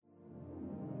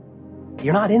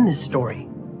You're not in this story.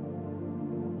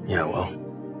 Yeah, well,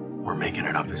 we're making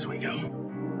it up as we go.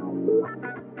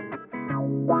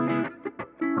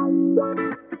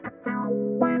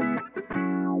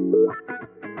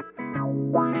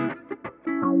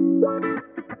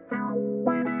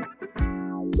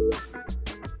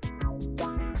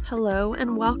 Hello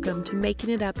and welcome to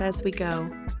Making It Up As We Go,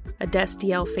 a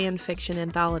Destiel fan fiction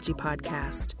anthology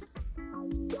podcast.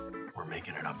 We're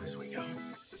making it up as we go.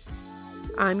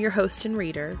 I'm your host and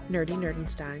reader, Nerdy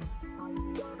Nerdenstein.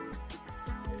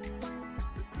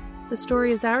 The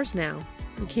story is ours now.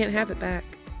 You can't have it back.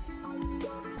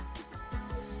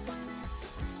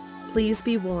 Please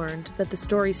be warned that the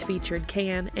stories featured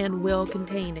can and will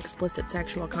contain explicit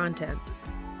sexual content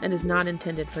and is not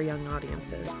intended for young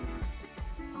audiences.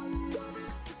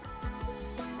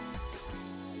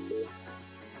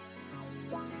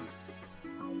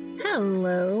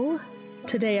 Hello.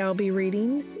 Today I'll be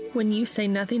reading When You Say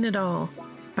Nothing at All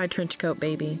by Trenchcoat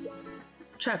Baby.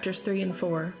 Chapters 3 and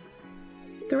 4.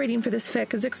 The rating for this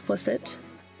fic is explicit.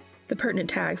 The pertinent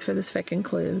tags for this fic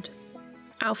include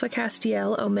Alpha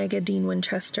Castiel Omega Dean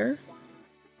Winchester,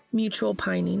 mutual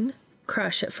pining,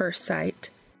 crush at first sight,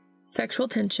 sexual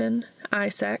tension, eye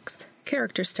sex,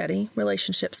 character study,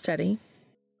 relationship study,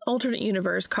 alternate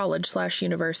universe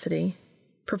college/university,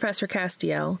 Professor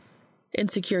Castiel,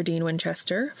 insecure Dean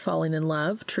Winchester, falling in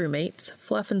love, true mates,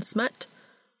 fluff and smut,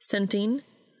 scenting,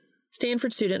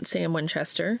 Stanford student Sam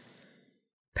Winchester,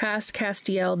 past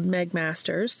Castiel Meg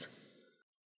Masters,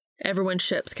 everyone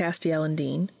ships Castiel and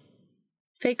Dean,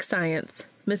 fake science,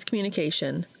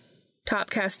 miscommunication, top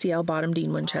Castiel bottom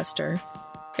Dean Winchester,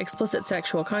 explicit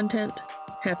sexual content,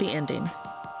 happy ending.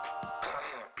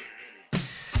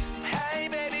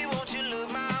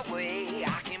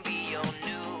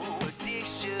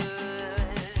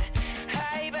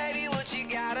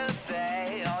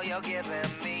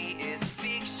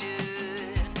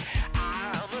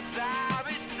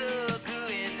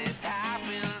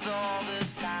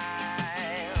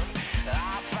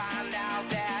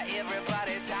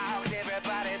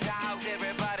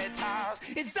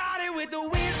 It started with a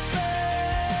whisper,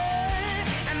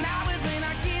 and that was when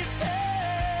I kissed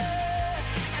her,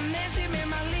 and then she made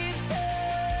my lips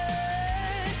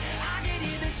hurt. I could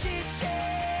hear the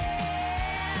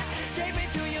chit-chat, take me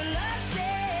to your love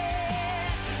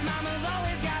shack. Mama's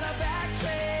always got a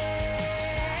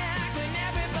backtrack when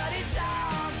everybody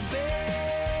talks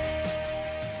back.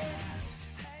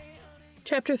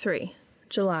 Chapter 3,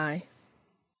 July.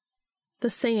 The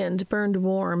sand burned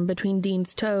warm between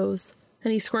Dean's toes,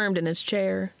 and he squirmed in his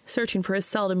chair, searching for his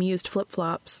seldom-used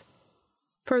flip-flops.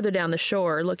 Further down the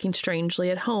shore, looking strangely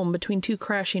at home between two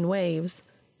crashing waves,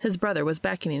 his brother was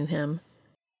beckoning him.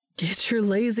 "Get your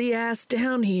lazy ass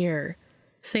down here,"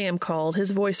 Sam called, his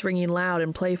voice ringing loud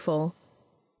and playful.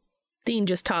 Dean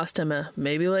just tossed him a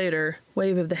 "maybe later"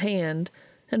 wave of the hand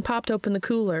and popped open the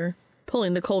cooler,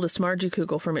 pulling the coldest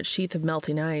Margie-Kugel from its sheath of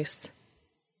melting ice.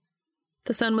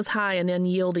 The sun was high and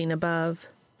unyielding above,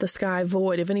 the sky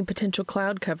void of any potential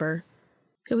cloud cover.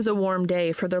 It was a warm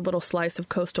day for their little slice of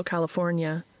coastal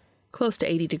California, close to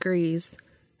 80 degrees,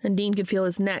 and Dean could feel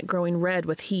his neck growing red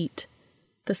with heat,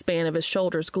 the span of his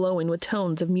shoulders glowing with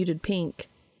tones of muted pink.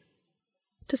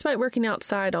 Despite working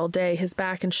outside all day, his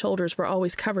back and shoulders were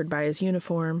always covered by his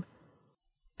uniform.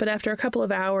 But after a couple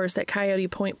of hours at Coyote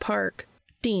Point Park,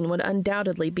 Dean would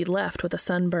undoubtedly be left with a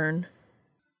sunburn.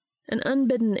 An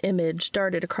unbidden image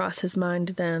darted across his mind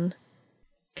then.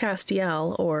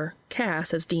 Castiel, or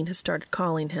Cass as Dean had started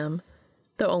calling him,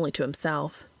 though only to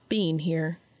himself, being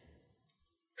here.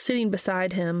 Sitting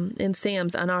beside him, in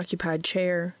Sam's unoccupied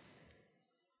chair.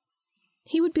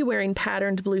 He would be wearing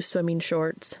patterned blue swimming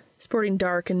shorts, sporting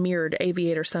dark and mirrored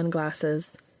aviator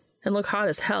sunglasses, and look hot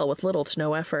as hell with little to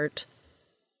no effort.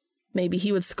 Maybe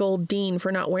he would scold Dean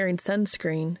for not wearing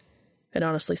sunscreen. It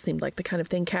honestly seemed like the kind of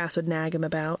thing Cass would nag him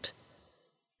about.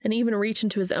 And even reach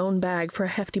into his own bag for a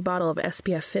hefty bottle of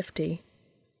SPF 50.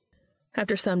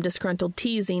 After some disgruntled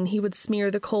teasing, he would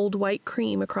smear the cold white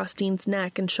cream across Dean's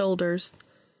neck and shoulders.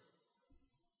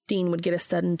 Dean would get a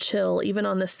sudden chill even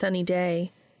on this sunny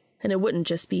day, and it wouldn't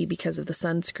just be because of the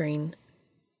sunscreen.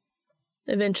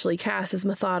 Eventually, Cass's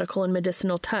methodical and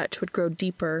medicinal touch would grow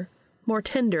deeper, more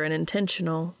tender and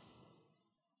intentional.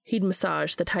 He'd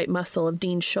massage the tight muscle of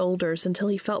Dean's shoulders until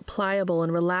he felt pliable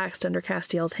and relaxed under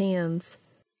Castiel's hands,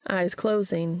 eyes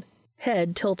closing,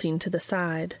 head tilting to the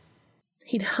side.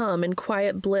 He'd hum in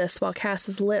quiet bliss while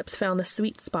Cass's lips found the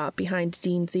sweet spot behind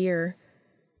Dean's ear,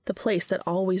 the place that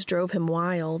always drove him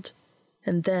wild.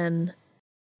 And then...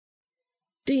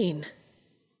 Dean!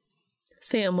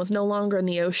 Sam was no longer in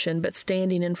the ocean, but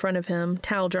standing in front of him,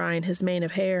 towel-drying his mane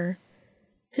of hair.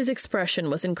 His expression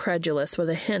was incredulous with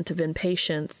a hint of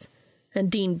impatience, and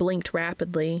Dean blinked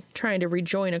rapidly, trying to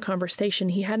rejoin a conversation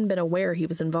he hadn't been aware he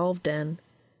was involved in.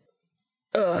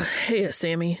 Hey,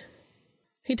 Sammy.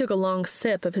 He took a long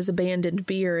sip of his abandoned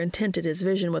beer and tinted his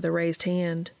vision with a raised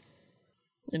hand.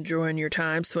 Enjoying your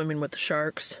time swimming with the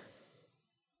sharks?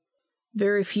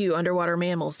 Very few underwater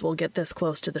mammals will get this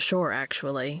close to the shore,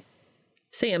 actually,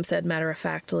 Sam said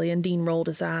matter-of-factly, and Dean rolled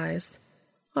his eyes.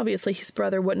 Obviously, his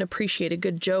brother wouldn't appreciate a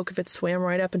good joke if it swam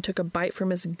right up and took a bite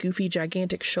from his goofy,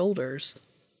 gigantic shoulders.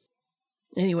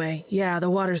 Anyway, yeah, the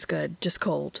water's good, just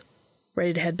cold.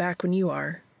 Ready to head back when you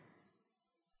are.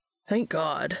 Thank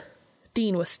God.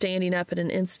 Dean was standing up in an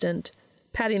instant,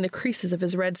 patting the creases of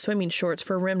his red swimming shorts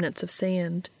for remnants of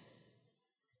sand.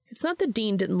 It's not that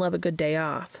Dean didn't love a good day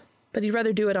off, but he'd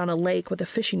rather do it on a lake with a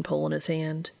fishing pole in his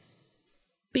hand.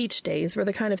 Beach days were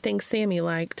the kind of thing Sammy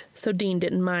liked, so Dean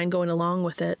didn't mind going along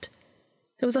with it.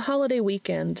 It was a holiday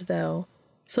weekend, though,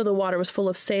 so the water was full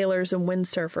of sailors and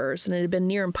windsurfers, and it had been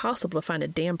near impossible to find a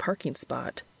damn parking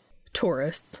spot.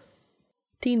 Tourists.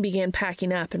 Dean began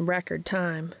packing up in record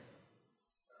time.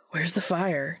 Where's the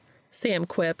fire? Sam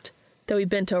quipped, though he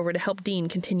bent over to help Dean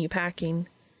continue packing.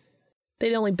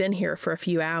 They'd only been here for a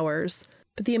few hours,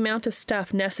 but the amount of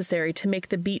stuff necessary to make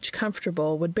the beach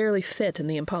comfortable would barely fit in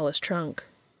the Impala's trunk.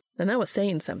 And that was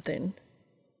saying something.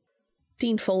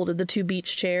 Dean folded the 2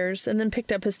 beach chairs and then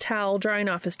picked up his towel, drying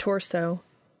off his torso.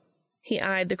 He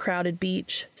eyed the crowded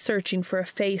beach, searching for a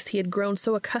face he had grown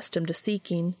so accustomed to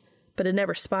seeking, but had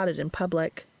never spotted in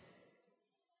public.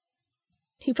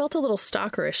 He felt a little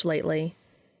stalkerish lately,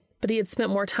 but he had spent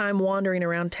more time wandering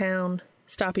around town,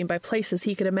 stopping by places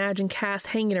he could imagine Cass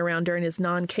hanging around during his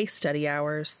non-case study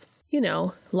hours. You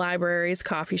know, libraries,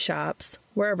 coffee shops,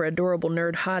 wherever adorable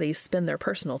nerd hotties spend their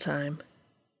personal time.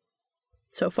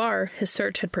 So far, his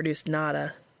search had produced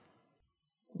nada.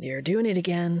 You're doing it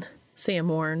again, Sam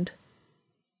warned.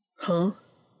 Huh?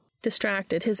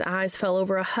 Distracted, his eyes fell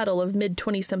over a huddle of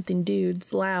mid-20-something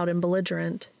dudes, loud and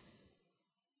belligerent.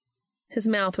 His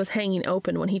mouth was hanging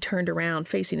open when he turned around,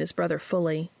 facing his brother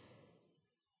fully.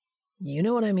 You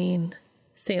know what I mean.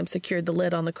 Sam secured the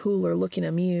lid on the cooler, looking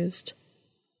amused.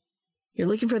 You're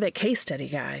looking for that case study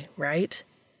guy, right?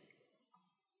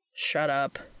 Shut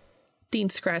up. Dean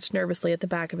scratched nervously at the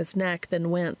back of his neck,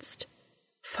 then winced.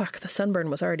 Fuck, the sunburn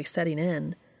was already setting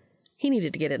in. He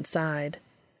needed to get inside.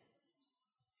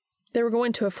 They were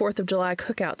going to a 4th of July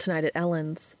cookout tonight at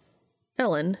Ellen's.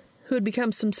 Ellen, who had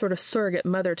become some sort of surrogate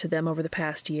mother to them over the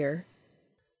past year.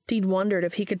 Dean wondered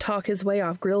if he could talk his way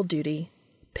off grill duty,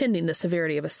 pending the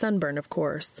severity of a sunburn, of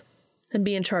course, and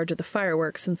be in charge of the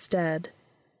fireworks instead.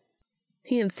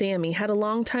 He and Sammy had a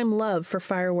long-time love for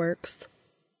fireworks.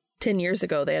 10 years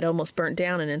ago, they had almost burnt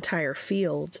down an entire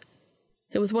field.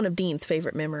 It was one of Dean's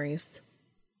favorite memories.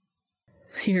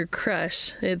 Your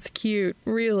crush. It's cute,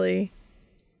 really.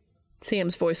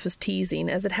 Sam's voice was teasing,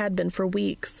 as it had been for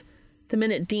weeks, the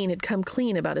minute Dean had come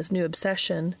clean about his new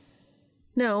obsession.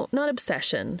 No, not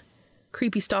obsession.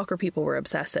 Creepy stalker people were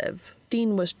obsessive.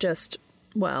 Dean was just,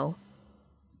 well,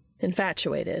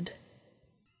 infatuated.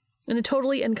 In a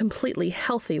totally and completely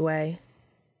healthy way.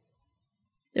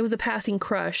 It was a passing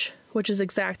crush, which is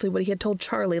exactly what he had told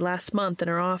Charlie last month in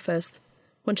her office,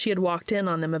 when she had walked in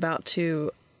on them about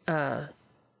to,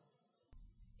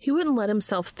 He wouldn't let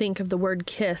himself think of the word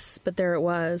kiss, but there it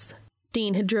was.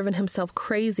 Dean had driven himself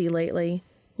crazy lately,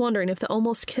 wondering if the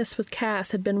almost kiss with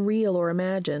Cass had been real or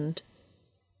imagined.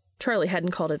 Charlie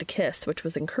hadn't called it a kiss, which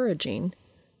was encouraging,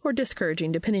 or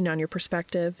discouraging depending on your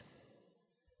perspective.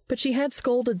 But she had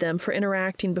scolded them for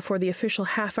interacting before the official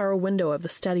half-hour window of the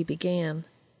study began.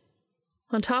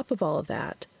 On top of all of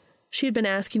that, she had been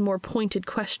asking more pointed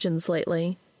questions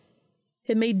lately.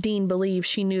 It made Dean believe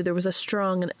she knew there was a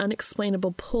strong and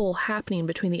unexplainable pull happening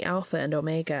between the Alpha and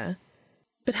Omega.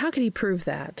 But how could he prove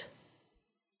that?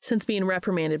 Since being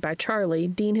reprimanded by Charlie,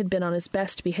 Dean had been on his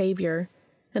best behavior,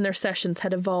 and their sessions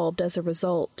had evolved as a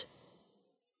result.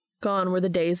 Gone were the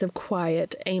days of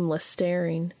quiet, aimless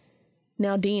staring.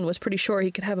 Now Dean was pretty sure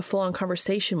he could have a full-on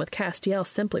conversation with Castiel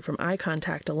simply from eye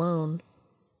contact alone.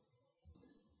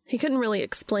 He couldn't really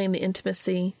explain the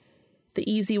intimacy, the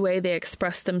easy way they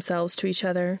expressed themselves to each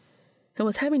other, and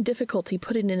was having difficulty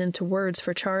putting it into words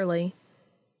for Charlie,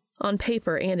 on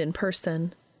paper and in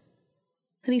person.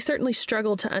 And he certainly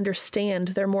struggled to understand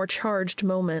their more charged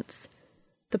moments,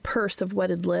 the purse of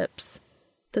wetted lips,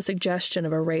 the suggestion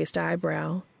of a raised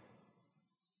eyebrow.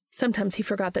 Sometimes he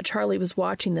forgot that Charlie was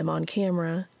watching them on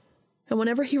camera, and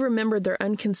whenever he remembered their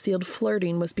unconcealed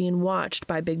flirting was being watched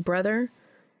by Big Brother,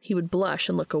 he would blush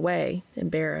and look away,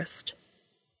 embarrassed.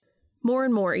 More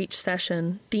and more each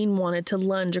session, Dean wanted to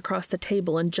lunge across the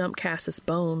table and jump Cass's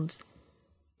bones.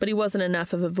 But he wasn't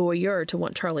enough of a voyeur to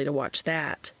want Charlie to watch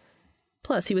that.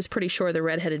 Plus, he was pretty sure the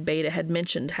red-headed beta had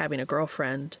mentioned having a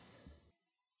girlfriend.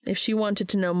 If she wanted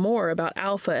to know more about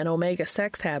alpha and omega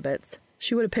sex habits,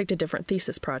 she would have picked a different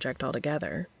thesis project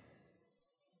altogether.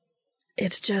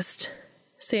 It's just...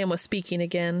 Sam was speaking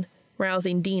again,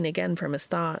 rousing Dean again from his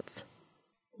thoughts.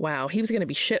 Wow, he was going to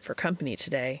be shit for company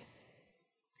today.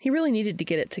 He really needed to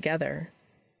get it together.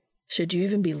 Should you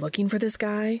even be looking for this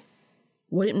guy?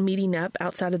 Wouldn't meeting up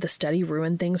outside of the study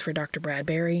ruin things for Dr.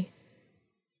 Bradbury?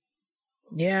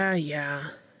 Yeah,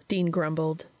 Dean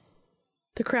grumbled.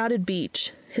 The crowded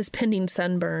beach, his pending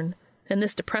sunburn, and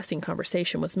this depressing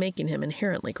conversation was making him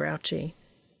inherently grouchy.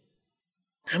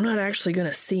 I'm not actually going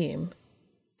to see him.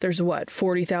 There's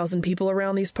 40,000 people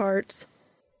around these parts?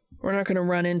 We're not going to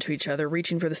run into each other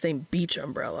reaching for the same beach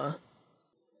umbrella.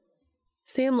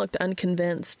 Sam looked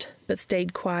unconvinced, but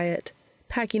stayed quiet,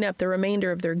 packing up the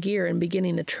remainder of their gear and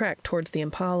beginning the trek towards the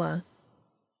Impala.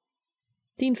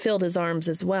 Dean filled his arms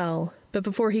as well, but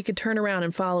before he could turn around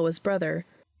and follow his brother,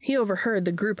 he overheard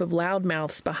the group of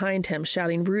loudmouths behind him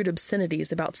shouting rude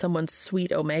obscenities about someone's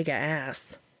sweet omega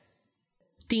ass.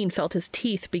 Dean felt his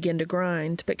teeth begin to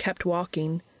grind, but kept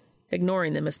walking,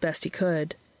 ignoring them as best he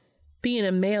could. Being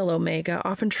a male omega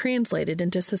often translated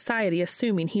into society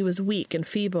assuming he was weak and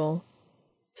feeble.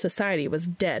 Society was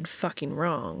dead fucking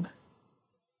wrong.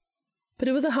 But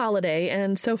it was a holiday,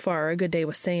 and so far a good day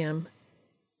with Sam.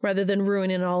 Rather than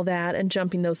ruining all that and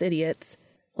jumping those idiots,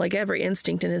 like every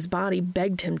instinct in his body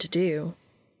begged him to do,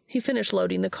 he finished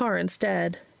loading the car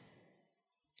instead.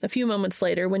 A few moments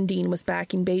later, when Dean was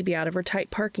backing Baby out of her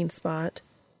tight parking spot,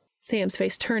 Sam's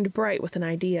face turned bright with an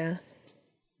idea.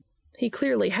 He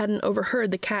clearly hadn't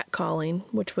overheard the cat calling,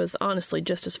 which was honestly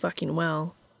just as fucking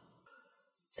well.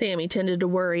 Sammy tended to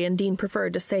worry, and Dean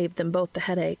preferred to save them both the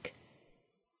headache.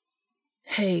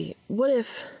 Hey, what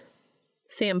if...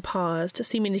 Sam paused,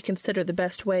 seeming to consider the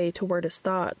best way to word his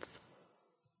thoughts.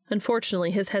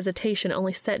 Unfortunately, his hesitation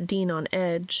only set Dean on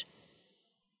edge.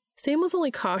 Sam was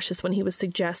only cautious when he was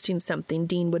suggesting something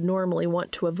Dean would normally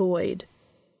want to avoid.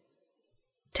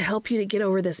 To help you to get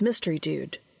over this mystery,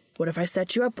 dude, what if I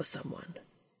set you up with someone?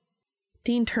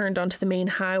 Dean turned onto the main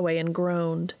highway and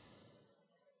groaned.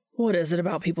 What is it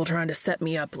about people trying to set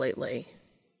me up lately?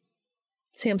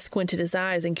 Sam squinted his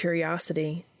eyes in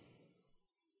curiosity.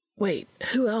 Wait,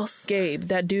 who else? Gabe,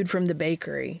 that dude from the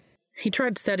bakery. He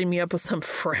tried setting me up with some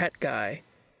frat guy.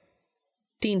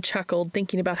 Dean chuckled,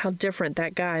 thinking about how different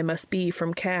that guy must be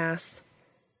from Cass.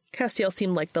 Castiel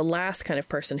seemed like the last kind of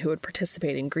person who would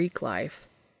participate in Greek life,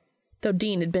 though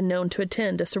Dean had been known to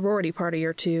attend a sorority party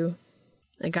or two.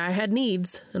 A guy had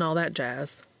needs, and all that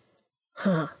jazz.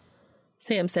 Huh,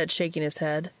 Sam said, shaking his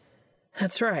head.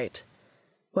 That's right.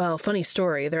 Well, funny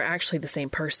story, they're actually the same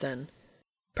person.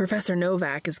 Professor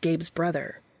Novak is Gabe's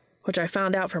brother, which I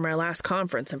found out from our last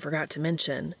conference and forgot to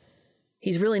mention.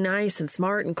 He's really nice and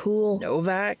smart and cool.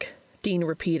 Novak? Dean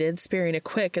repeated, sparing a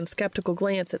quick and skeptical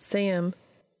glance at Sam.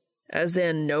 As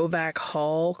in Novak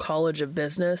Hall College of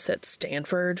Business at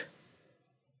Stanford?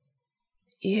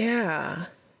 Yeah,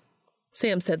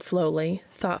 Sam said slowly,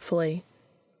 thoughtfully.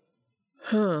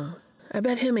 Huh, I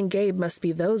bet him and Gabe must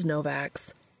be those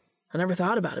Novaks. I never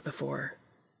thought about it before.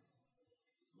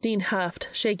 Dean huffed,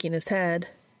 shaking his head.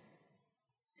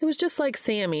 It was just like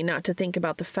Sammy not to think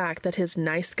about the fact that his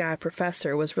nice guy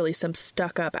professor was really some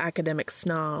stuck-up academic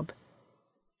snob.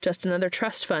 Just another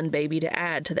trust fund baby to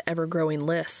add to the ever-growing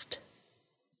list.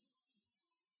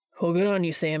 Well, good on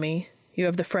you, Sammy. You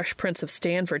have the Fresh Prince of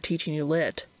Stanford teaching you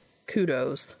lit.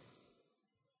 Kudos.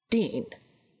 Dean,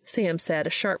 Sam said,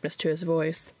 a sharpness to his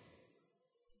voice.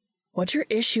 What's your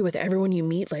issue with everyone you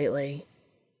meet lately?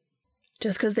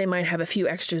 Just because they might have a few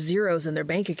extra zeros in their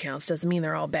bank accounts doesn't mean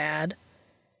they're all bad.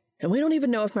 And we don't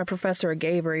even know if my professor or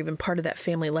Gabe are even part of that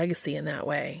family legacy in that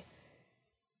way.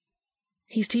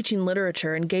 He's teaching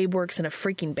literature and Gabe works in a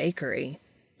freaking bakery,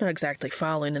 not exactly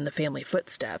following in the family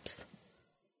footsteps.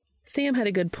 Sam had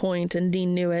a good point, and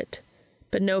Dean knew it.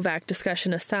 But Novak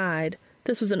discussion aside,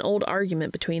 this was an old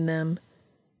argument between them.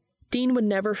 Dean would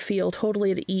never feel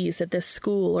totally at ease at this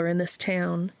school or in this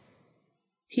town.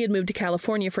 He had moved to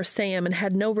California for Sam and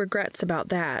had no regrets about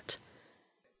that.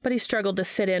 But he struggled to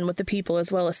fit in with the people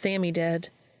as well as Sammy did.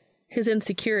 His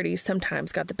insecurities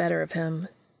sometimes got the better of him.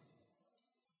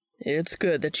 It's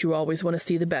good that you always want to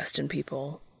see the best in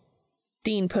people.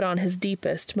 Dean put on his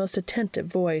deepest, most attentive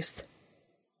voice.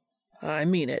 I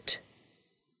mean it.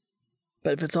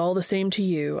 But if it's all the same to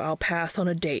you, I'll pass on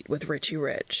a date with Richie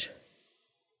Rich.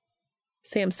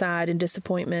 Sam sighed in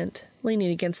disappointment, leaning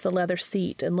against the leather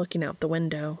seat and looking out the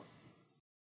window.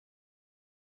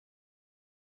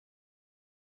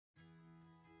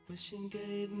 Wish you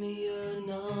gave me your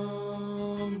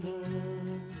number.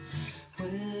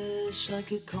 Wish I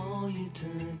could call you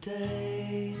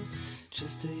today,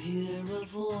 just to hear a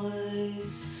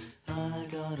voice. I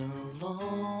got a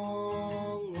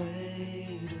long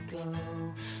way to go,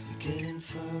 I'm getting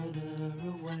further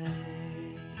away.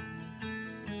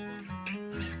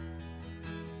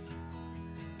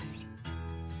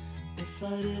 If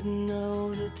I didn't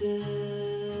know the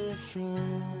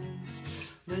difference,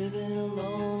 living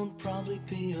alone would probably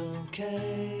be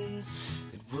okay.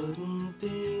 It wouldn't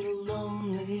be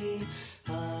lonely.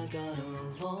 I got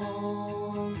a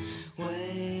long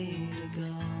way to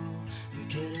go, I'm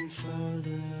getting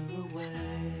further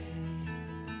away.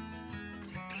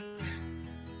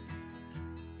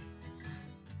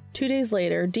 Two days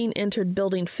later, Dean entered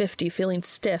Building 50 feeling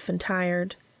stiff and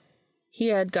tired. He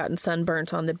had gotten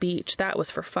sunburnt on the beach, that was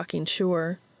for fucking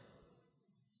sure.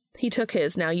 He took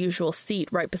his now usual seat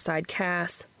right beside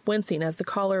Cass, wincing as the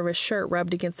collar of his shirt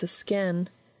rubbed against his skin.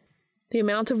 The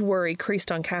amount of worry creased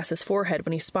on Cass's forehead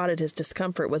when he spotted his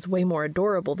discomfort was way more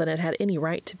adorable than it had any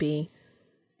right to be.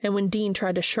 And when Dean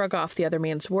tried to shrug off the other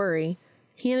man's worry,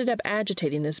 he ended up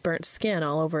agitating his burnt skin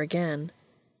all over again.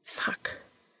 Fuck.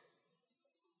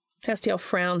 Castiel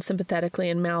frowned sympathetically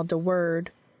and mouthed a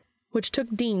word, which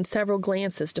took Dean several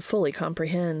glances to fully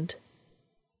comprehend.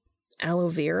 Aloe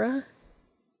vera?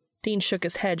 Dean shook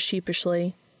his head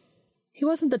sheepishly. He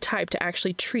wasn't the type to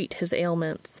actually treat his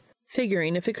ailments,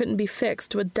 figuring if it couldn't be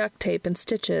fixed with duct tape and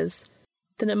stitches,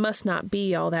 then it must not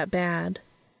be all that bad.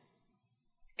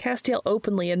 Castiel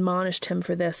openly admonished him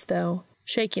for this, though,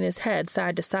 shaking his head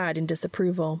side to side in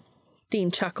disapproval.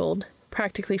 Dean chuckled,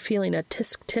 practically feeling a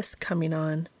tisk-tisk coming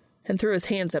on, and threw his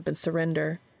hands up in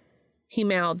surrender. He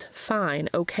mouthed, "Fine,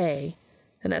 okay,"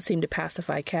 and that seemed to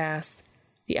pacify Cass,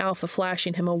 the alpha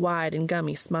flashing him a wide and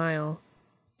gummy smile.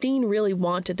 Dean really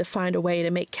wanted to find a way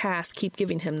to make Cass keep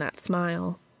giving him that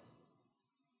smile.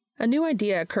 A new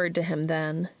idea occurred to him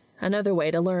then, another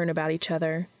way to learn about each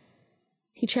other.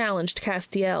 He challenged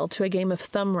Castiel to a game of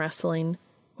thumb wrestling,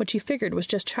 which he figured was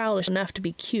just childish enough to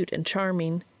be cute and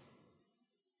charming.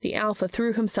 The alpha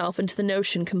threw himself into the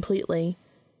notion completely,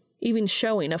 even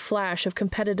showing a flash of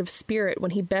competitive spirit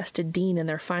when he bested Dean in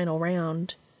their final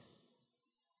round.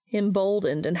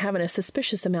 Emboldened and having a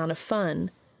suspicious amount of fun,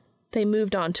 they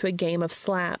moved on to a game of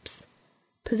slaps,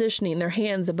 positioning their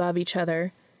hands above each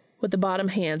other, with the bottom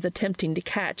hands attempting to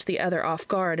catch the other off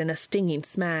guard in a stinging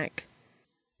smack.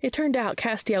 It turned out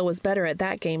Castiel was better at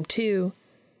that game too,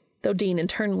 though Dean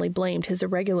internally blamed his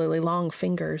irregularly long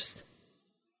fingers.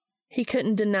 He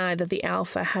couldn't deny that the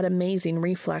alpha had amazing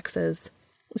reflexes,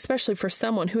 especially for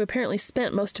someone who apparently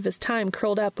spent most of his time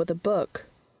curled up with a book.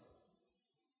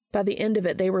 By the end of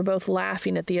it, they were both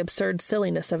laughing at the absurd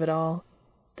silliness of it all,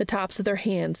 the tops of their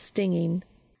hands stinging.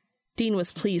 Dean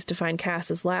was pleased to find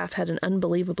Cass's laugh had an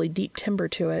unbelievably deep timbre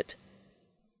to it.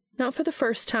 Not for the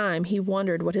first time, he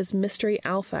wondered what his mystery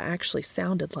alpha actually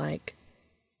sounded like.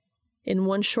 In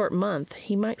one short month,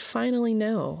 he might finally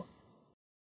know.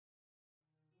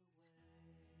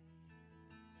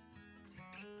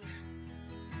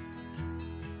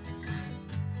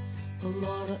 A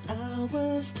lot of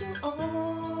hours to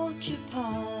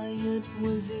occupy, it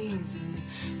was easy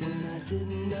when I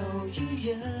didn't know you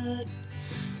yet.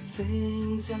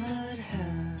 Things I'd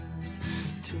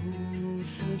have to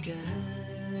forget.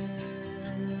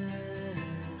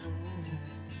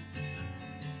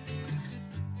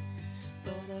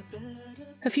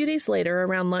 A few days later,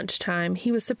 around lunchtime,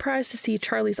 he was surprised to see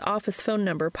Charlie's office phone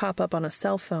number pop up on a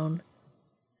cell phone.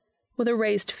 With a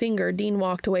raised finger, Dean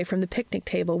walked away from the picnic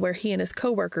table where he and his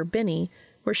coworker, Benny,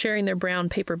 were sharing their brown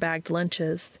paper-bagged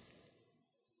lunches.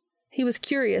 He was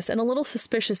curious and a little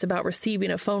suspicious about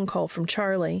receiving a phone call from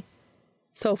Charlie.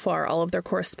 So far, all of their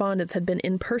correspondence had been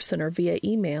in person or via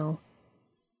email.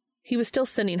 He was still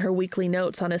sending her weekly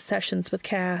notes on his sessions with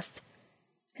Cass,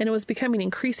 and it was becoming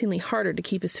increasingly harder to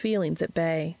keep his feelings at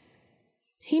bay.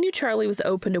 He knew Charlie was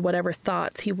open to whatever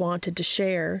thoughts he wanted to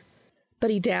share, but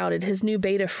he doubted his new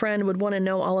beta friend would want to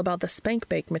know all about the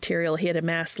spank-bake material he had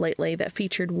amassed lately that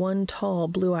featured one tall,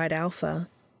 blue-eyed alpha.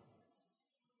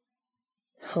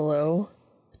 "Hello?"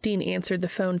 Dean answered the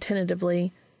phone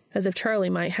tentatively, as if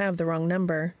Charlie might have the wrong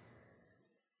number.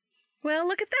 "Well,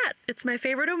 look at that. It's my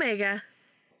favorite Omega."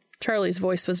 Charlie's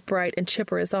voice was bright and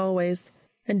chipper as always,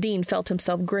 and Dean felt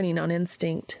himself grinning on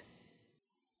instinct.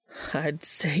 "I'd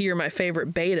say you're my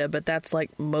favorite beta, but that's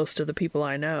like most of the people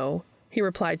I know," he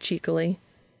replied cheekily.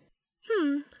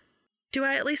 Do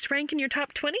I at least rank in your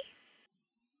top 20?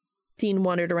 Dean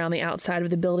wandered around the outside of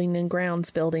the building and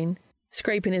grounds building,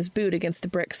 scraping his boot against the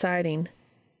brick siding.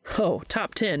 "Oh,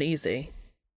 top 10, easy."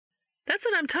 "That's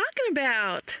what I'm talking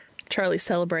about." Charlie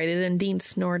celebrated, and Dean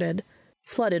snorted,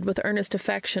 flooded with earnest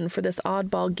affection for this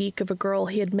oddball geek of a girl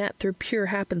he had met through pure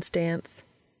happenstance.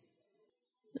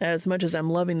 As much as I'm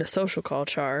loving the social call,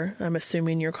 Char, I'm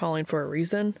assuming you're calling for a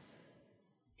reason?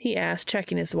 He asked,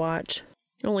 checking his watch.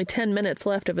 Only 10 minutes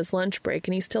left of his lunch break,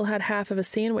 and he still had half of a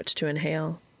sandwich to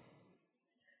inhale.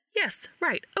 Yes,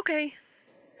 right, okay.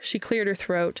 She cleared her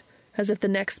throat, as if the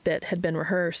next bit had been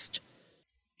rehearsed.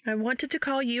 I wanted to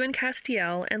call you and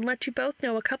Castiel and let you both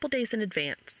know a couple days in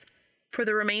advance. For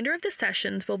the remainder of the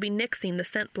sessions, we'll be nixing the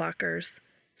scent blockers,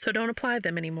 so don't apply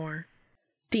them anymore.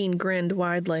 Dean grinned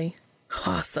widely.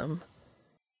 Awesome.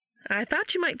 I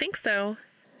thought you might think so,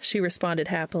 she responded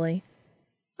happily.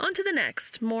 On to the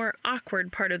next, more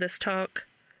awkward part of this talk.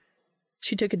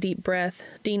 She took a deep breath,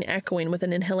 Dean echoing with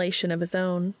an inhalation of his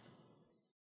own.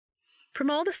 From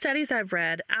all the studies I've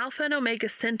read, alpha and omega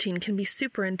scenting can be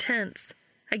super intense.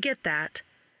 I get that.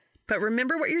 But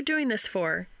remember what you're doing this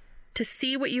for. To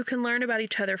see what you can learn about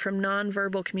each other from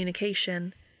nonverbal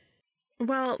communication.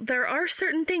 While there are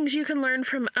certain things you can learn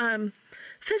from,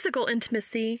 physical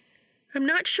intimacy, I'm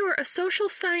not sure a social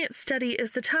science study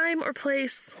is the time or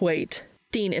place. Wait,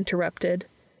 Dean interrupted.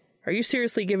 Are you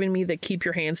seriously giving me the keep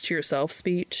your hands to yourself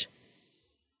speech?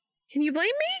 Can you blame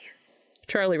me?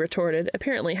 Charlie retorted,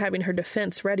 apparently having her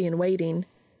defense ready and waiting.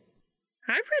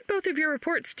 I've read both of your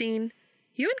reports, Dean.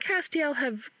 You and Castiel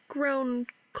have grown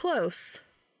close.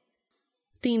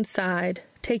 Dean sighed,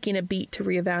 taking a beat to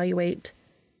reevaluate.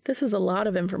 This was a lot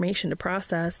of information to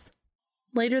process.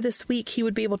 Later this week, he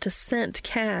would be able to scent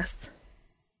Cass.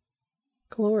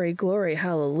 Glory, glory,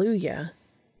 hallelujah.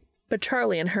 But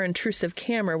Charlie and her intrusive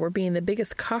camera were being the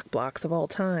biggest cockblocks of all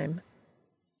time.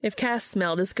 If Cass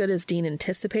smelled as good as Dean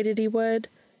anticipated he would,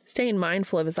 staying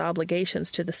mindful of his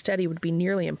obligations to the study would be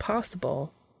nearly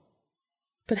impossible.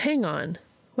 But hang on,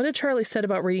 what had Charlie said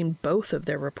about reading both of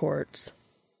their reports?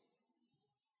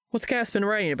 What's Cass been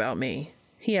writing about me?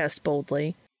 He asked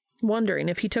boldly, wondering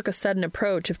if he took a sudden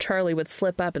approach if Charlie would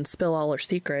slip up and spill all her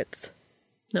secrets.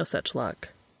 No such luck.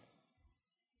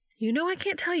 You know I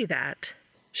can't tell you that,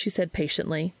 she said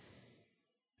patiently.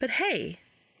 But hey,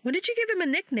 when did you give him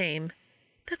a nickname?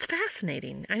 That's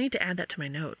fascinating. I need to add that to my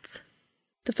notes.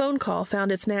 The phone call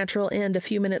found its natural end a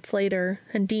few minutes later,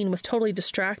 and Dean was totally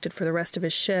distracted for the rest of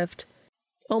his shift,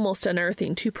 almost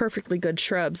unearthing 2 perfectly good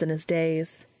shrubs in his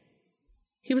days.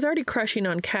 He was already crushing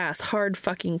on Cass' hard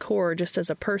fucking core just as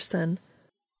a person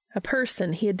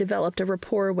he had developed a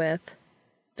rapport with,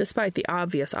 despite the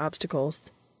obvious obstacles.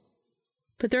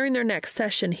 But during their next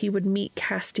session, he would meet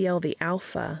Castiel the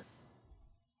Alpha.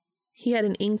 He had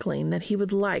an inkling that he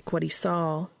would like what he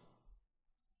saw.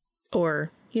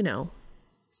 Or,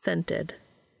 scented.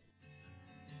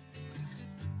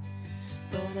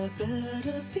 But I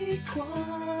better be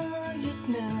quiet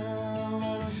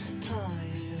now. I'm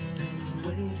tired of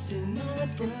wasting my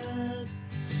breath,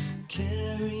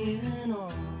 carrying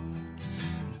on,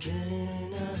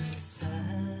 getting upset.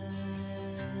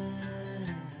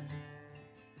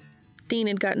 Dean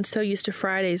had gotten so used to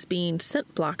Fridays being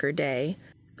scent blocker day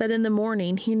that in the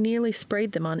morning he nearly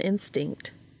sprayed them on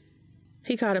instinct.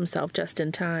 He caught himself just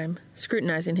in time,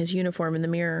 scrutinizing his uniform in the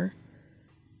mirror.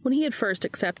 When he had first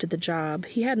accepted the job,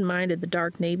 he hadn't minded the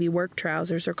dark navy work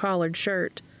trousers or collared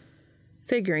shirt,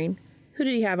 figuring, who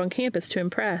did he have on campus to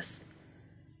impress?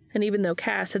 And even though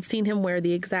Cass had seen him wear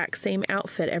the exact same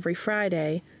outfit every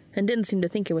Friday and didn't seem to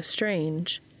think it was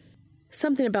strange,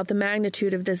 something about the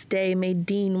magnitude of this day made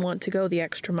Dean want to go the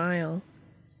extra mile.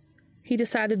 He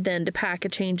decided then to pack a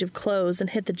change of clothes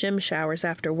and hit the gym showers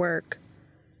after work.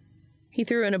 He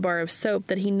threw in a bar of soap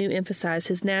that he knew emphasized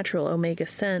his natural omega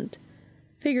scent,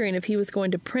 figuring if he was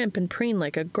going to primp and preen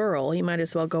like a girl, he might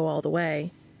as well go all the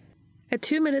way. At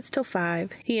 2 minutes till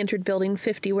 5, he entered Building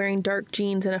 50 wearing dark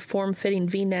jeans and a form-fitting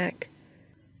V-neck.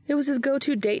 It was his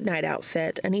go-to date night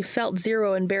outfit, and he felt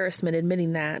zero embarrassment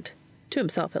admitting that, to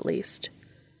himself at least.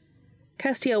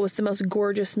 Castiel was the most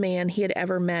gorgeous man he had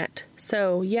ever met,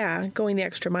 so, yeah, going the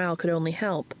extra mile could only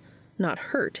help, not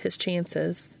hurt his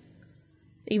chances.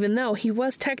 Even though he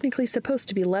was technically supposed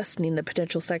to be lessening the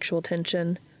potential sexual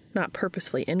tension, not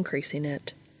purposefully increasing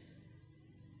it.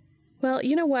 Well,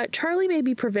 you know what? Charlie may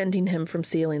be preventing him from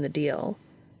sealing the deal,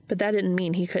 but that didn't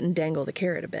mean he couldn't dangle the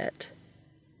carrot a bit.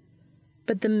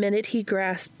 But the minute he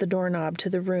grasped the doorknob to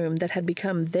the room that had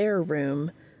become their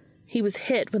room, he was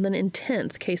hit with an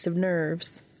intense case of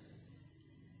nerves.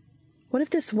 What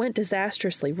if this went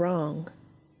disastrously wrong?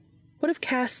 What if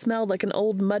Cass smelled like an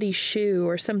old muddy shoe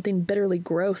or something bitterly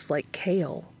gross like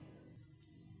kale?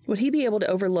 Would he be able to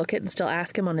overlook it and still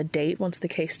ask him on a date once the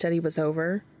case study was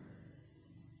over?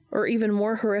 Or even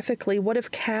more horrifically, what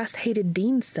if Cass hated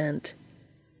Dean's scent?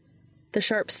 The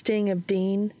sharp sting of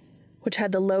Dean, which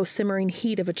had the low simmering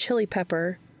heat of a chili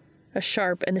pepper, a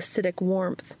sharp and acidic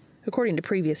warmth, according to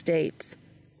previous dates,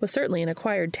 was certainly an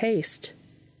acquired taste.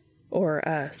 Or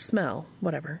smell,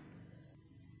 whatever.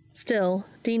 Still,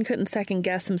 Dean couldn't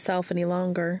second-guess himself any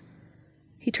longer.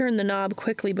 He turned the knob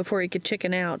quickly before he could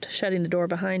chicken out, shutting the door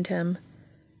behind him.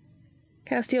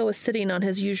 Castiel was sitting on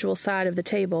his usual side of the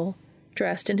table,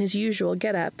 dressed in his usual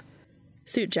get-up,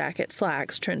 suit jacket,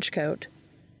 slacks, trench coat.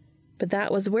 But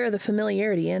that was where the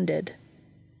familiarity ended,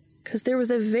 'cause there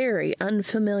was a very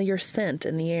unfamiliar scent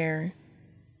in the air,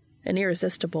 an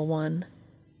irresistible one.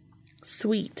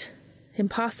 Sweet,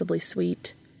 impossibly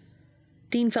sweet.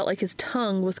 Dean felt like his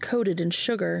tongue was coated in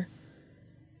sugar.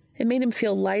 It made him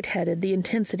feel lightheaded, the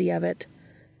intensity of it,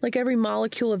 like every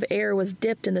molecule of air was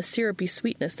dipped in the syrupy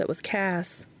sweetness that was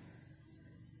Cass.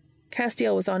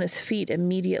 Castiel was on his feet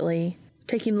immediately,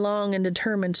 taking long and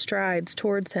determined strides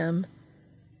towards him.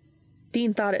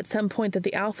 Dean thought at some point that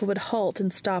the Alpha would halt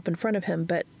and stop in front of him,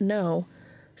 but no.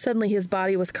 Suddenly his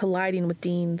body was colliding with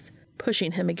Dean's,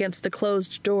 pushing him against the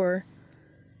closed door.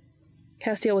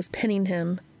 Castiel was pinning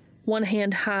him, one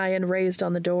hand high and raised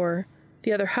on the door,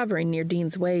 the other hovering near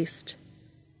Dean's waist.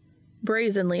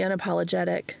 Brazenly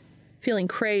unapologetic, feeling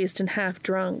crazed and half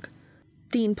drunk,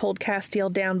 Dean pulled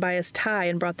Castiel down by his tie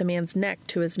and brought the man's neck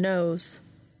to his nose.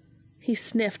 He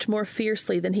sniffed more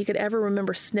fiercely than he could ever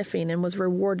remember sniffing and was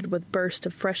rewarded with bursts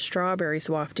of fresh strawberries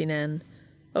wafting in,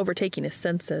 overtaking his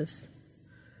senses.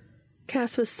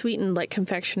 Cass was sweetened like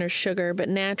confectioner's sugar, but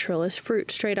natural as fruit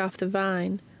straight off the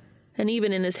vine, and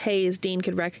even in his haze Dean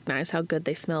could recognize how good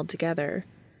they smelled together.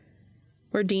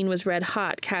 Where Dean was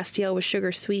red-hot, Castiel was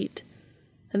sugar-sweet,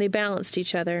 and they balanced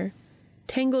each other,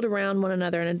 tangled around one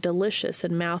another in a delicious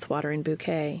and mouth-watering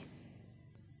bouquet.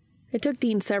 It took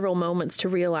Dean several moments to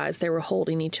realize they were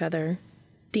holding each other,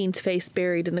 Dean's face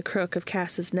buried in the crook of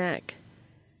Cass's neck.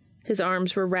 His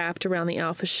arms were wrapped around the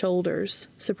Alpha's shoulders,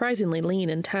 surprisingly lean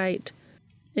and tight,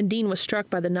 and Dean was struck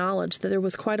by the knowledge that there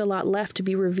was quite a lot left to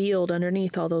be revealed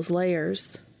underneath all those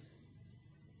layers.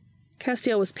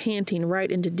 Castiel was panting right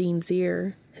into Dean's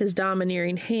ear, his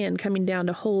domineering hand coming down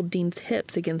to hold Dean's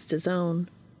hips against his own.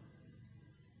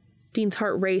 Dean's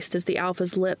heart raced as the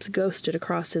Alpha's lips ghosted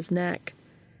across his neck,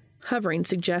 hovering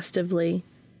suggestively,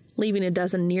 leaving a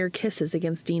dozen near kisses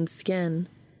against Dean's skin.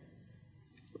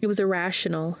 It was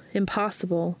irrational,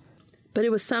 impossible, but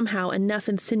it was somehow enough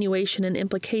insinuation and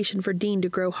implication for Dean to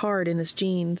grow hard in his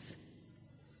jeans.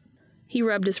 He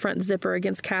rubbed his front zipper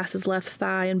against Cass's left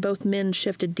thigh, and both men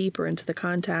shifted deeper into the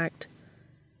contact.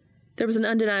 There was an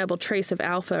undeniable trace of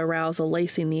Alpha arousal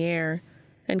lacing the air,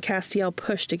 and Castiel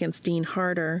pushed against Dean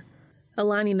harder,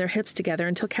 aligning their hips together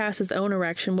until Cass's own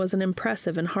erection was an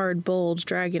impressive and hard bulge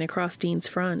dragging across Dean's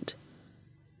front.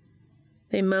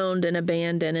 They moaned in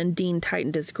abandon, and Dean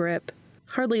tightened his grip,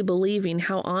 hardly believing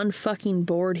how on-fucking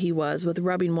bored he was with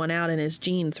rubbing one out in his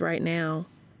jeans right now.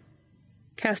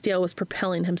 Castiel was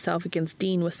propelling himself against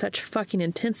Dean with such fucking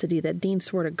intensity that Dean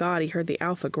swore to God he heard the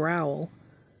Alpha growl.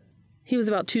 He was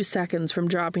about 2 seconds from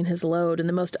dropping his load in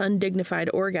the most undignified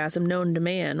orgasm known to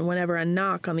man whenever a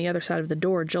knock on the other side of the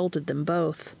door jolted them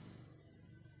both.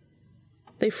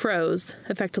 They froze,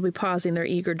 effectively pausing their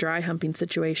eager dry-humping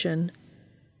situation.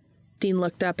 Dean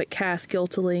looked up at Cass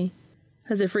guiltily,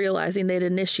 as if realizing they'd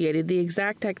initiated the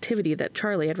exact activity that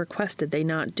Charlie had requested they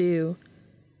not do.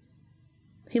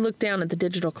 He looked down at the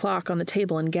digital clock on the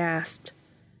table and gasped.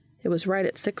 It was right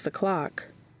at 6 o'clock.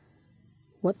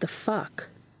 What the fuck?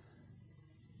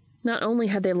 Not only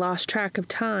had they lost track of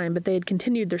time, but they had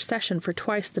continued their session for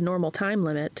twice the normal time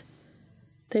limit.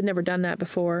 They'd never done that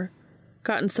before,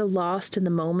 gotten so lost in the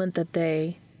moment that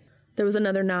they... There was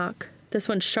another knock, this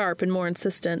one sharp and more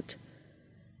insistent.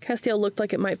 Castiel looked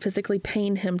like it might physically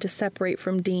pain him to separate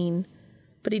from Dean,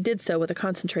 but he did so with a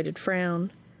concentrated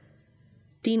frown.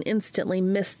 Dean instantly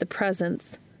missed the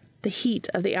presence, the heat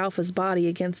of the Alpha's body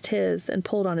against his, and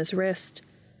pulled on his wrist.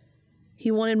 He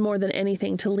wanted more than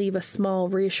anything to leave a small,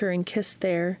 reassuring kiss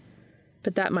there,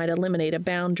 but that might eliminate a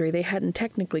boundary they hadn't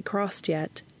technically crossed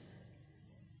yet.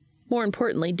 More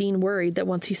importantly, Dean worried that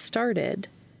once he started,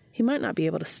 he might not be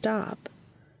able to stop.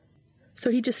 So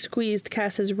he just squeezed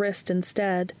Cass's wrist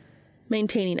instead,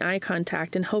 maintaining eye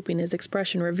contact and hoping his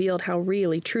expression revealed how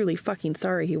really, truly fucking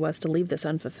sorry he was to leave this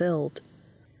unfulfilled.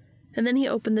 And then he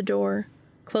opened the door,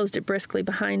 closed it briskly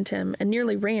behind him, and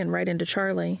nearly ran right into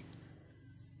Charlie.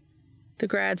 The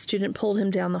grad student pulled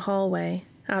him down the hallway,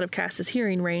 out of Cass's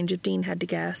hearing range if Dean had to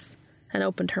guess, and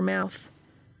opened her mouth.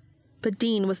 But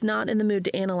Dean was not in the mood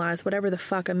to analyze whatever the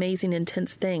fuck amazing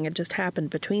intense thing had just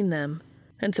happened between them,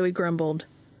 and so he grumbled,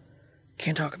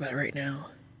 "Can't talk about it right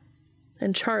now."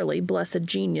 And Charlie, blessed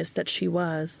genius that she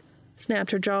was,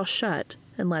 snapped her jaw shut,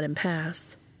 and let him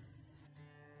pass.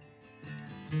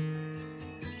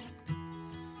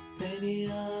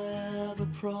 Maybe I have a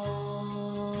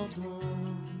problem,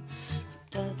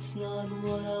 but that's not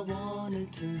what I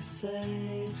wanted to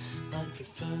say. I'd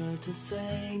prefer to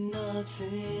say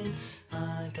nothing.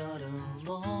 I got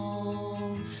a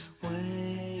long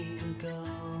way to go.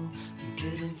 I'm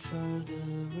getting further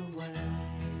away.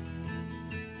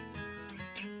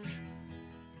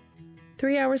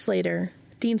 3 hours later,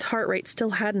 Dean's heart rate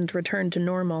still hadn't returned to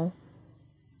normal.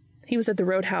 He was at the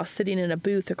roadhouse sitting in a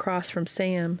booth across from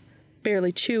Sam,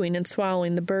 barely chewing and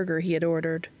swallowing the burger he had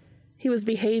ordered. He was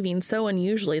behaving so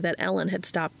unusually that Ellen had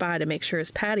stopped by to make sure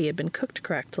his patty had been cooked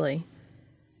correctly.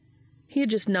 He had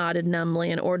just nodded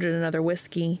numbly and ordered another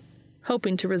whiskey,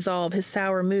 hoping to resolve his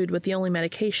sour mood with the only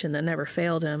medication that never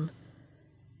failed him: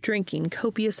 drinking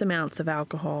copious amounts of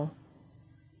alcohol.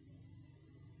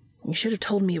 "You should have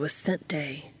told me it was scent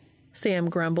day," Sam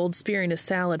grumbled, spearing his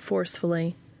salad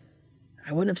forcefully.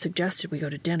 "I wouldn't have suggested we go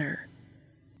to dinner."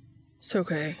 "It's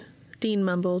okay," Dean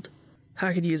mumbled.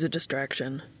 "I could use a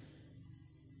distraction."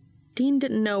 Dean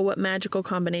didn't know what magical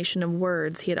combination of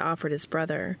words he had offered his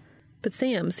brother, but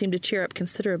Sam seemed to cheer up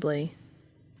considerably.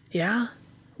 "Yeah?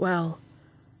 Well,"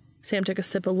 Sam took a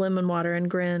sip of lemon water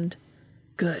and grinned.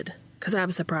 "Good, 'cause I have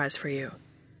a surprise for you."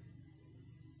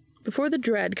 Before the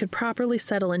dread could properly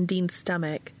settle in Dean's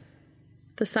stomach,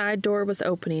 the side door was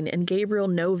opening and Gabriel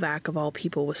Novak, of all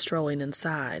people, was strolling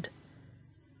inside.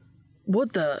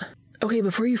 "What the—" "Okay,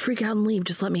 before you freak out and leave,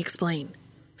 just let me explain,"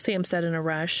 Sam said in a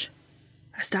rush.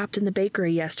 "I stopped in the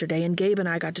bakery yesterday and Gabe and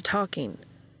I got to talking.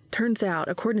 Turns out,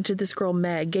 according to this girl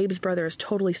Meg, Gabe's brother is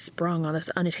totally sprung on this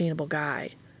unattainable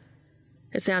guy.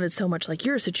 It sounded so much like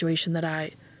your situation that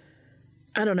I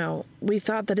don't know, we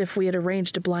thought that if we had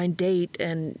arranged a blind date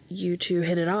and you two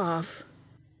hit it off.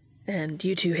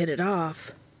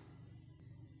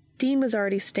 Dean was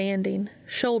already standing,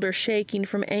 shoulders shaking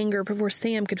from anger before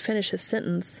Sam could finish his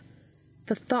sentence.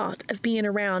 The thought of being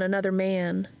around another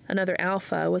man, another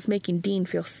alpha, was making Dean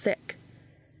feel sick.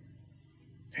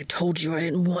 "I told you I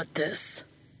didn't want this,"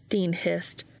 Dean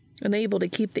hissed, unable to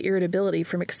keep the irritability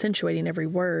from accentuating every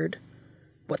word.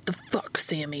 "What the fuck,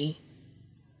 Sammy?"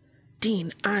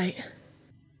 "Dean,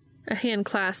 A hand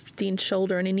clasped Dean's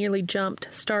shoulder and he nearly jumped,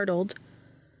 startled.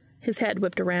 His head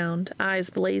whipped around, eyes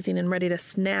blazing and ready to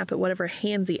snap at whatever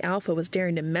handsy alpha was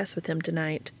daring to mess with him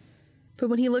tonight. But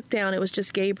when he looked down, it was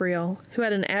just Gabriel, who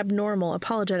had an abnormal,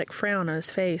 apologetic frown on his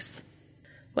face.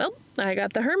 "Well, I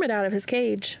got the hermit out of his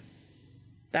cage.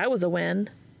 That was a win.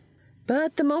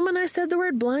 But the moment I said the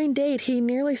word blind date, he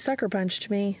nearly sucker-punched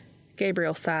me,"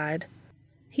 Gabriel sighed.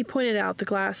 He pointed out the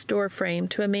glass door frame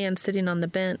to a man sitting on the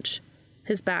bench,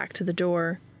 his back to the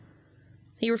door.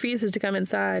 "He refuses to come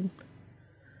inside."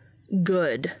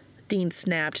 "Good," Dean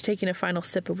snapped, taking a final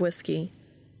sip of whiskey.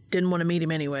 "Didn't want to meet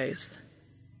him anyways."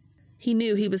 He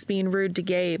knew he was being rude to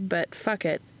Gabe, but fuck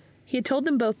it. He had told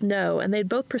them both no, and they'd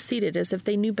both proceeded as if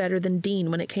they knew better than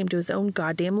Dean when it came to his own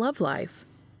goddamn love life.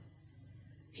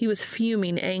 He was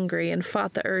fuming angry and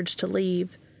fought the urge to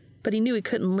leave, but he knew he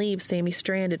couldn't leave Sammy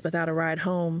stranded without a ride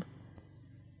home.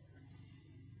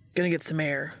 "Gonna get some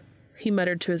air," he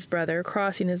muttered to his brother,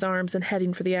 crossing his arms and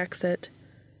heading for the exit.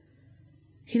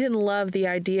 He didn't love the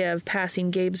idea of passing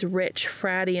Gabe's rich,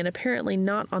 fratty, and apparently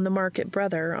not-on-the-market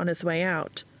brother on his way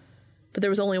out. But there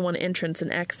was only one entrance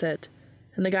and exit,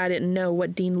 and the guy didn't know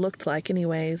what Dean looked like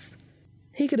anyways.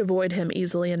 He could avoid him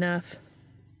easily enough.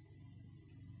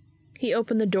 He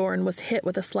opened the door and was hit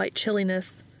with a slight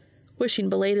chilliness, wishing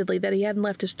belatedly that he hadn't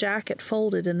left his jacket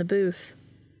folded in the booth.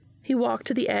 He walked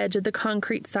to the edge of the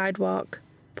concrete sidewalk,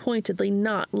 pointedly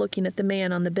not looking at the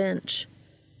man on the bench.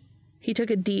 He took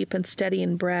a deep and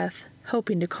steadying breath,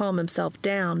 hoping to calm himself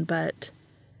down, but...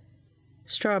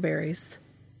 strawberries.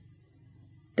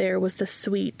 There was the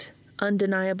sweet,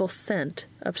 undeniable scent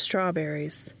of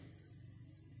strawberries.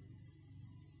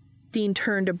 Dean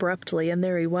turned abruptly, and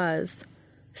there he was,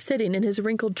 sitting in his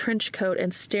wrinkled trench coat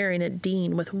and staring at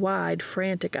Dean with wide,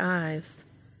 frantic eyes.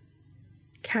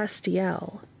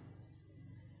 Castiel.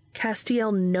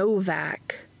 Castiel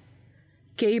Novak.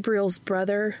 Gabriel's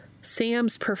brother,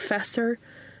 Sam's professor,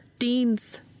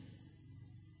 Dean's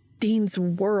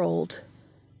world.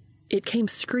 It came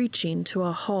screeching to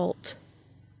a halt.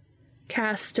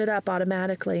 Cass stood up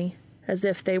automatically, as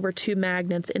if they were two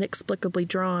magnets inexplicably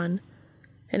drawn,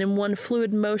 and in one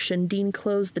fluid motion Dean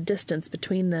closed the distance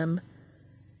between them,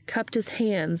 cupped his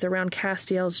hands around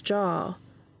Castiel's jaw,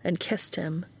 and kissed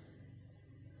him.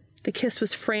 The kiss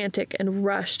was frantic and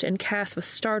rushed, and Cass was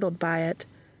startled by it,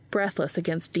 breathless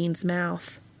against Dean's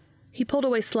mouth. He pulled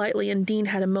away slightly, and Dean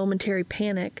had a momentary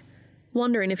panic,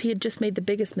 wondering if he had just made the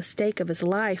biggest mistake of his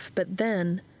life, but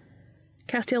then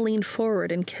Castiel leaned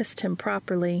forward and kissed him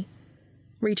properly,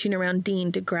 reaching around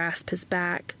Dean to grasp his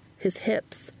back, his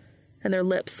hips, and their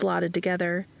lips slotted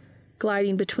together,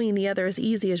 gliding between the other as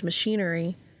easy as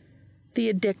machinery.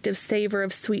 The addictive savor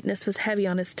of sweetness was heavy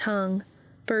on his tongue,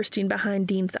 bursting behind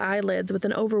Dean's eyelids with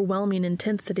an overwhelming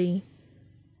intensity.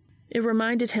 It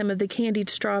reminded him of the candied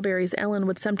strawberries Ellen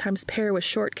would sometimes pair with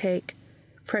shortcake,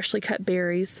 freshly cut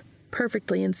berries,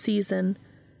 perfectly in season,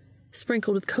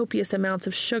 sprinkled with copious amounts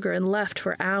of sugar and left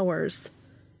for hours,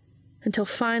 until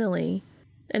finally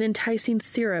an enticing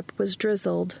syrup was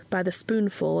drizzled by the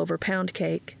spoonful over pound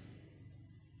cake.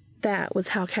 That was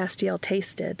how Castiel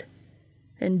tasted,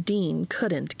 and Dean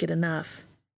couldn't get enough.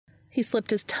 He slipped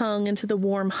his tongue into the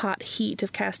warm, hot heat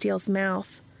of Castiel's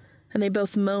mouth, and they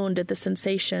both moaned at the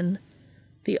sensation,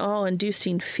 the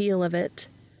awe-inducing feel of it.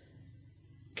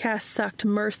 Cass sucked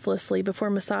mercilessly before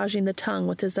massaging the tongue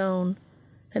with his own,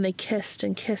 and they kissed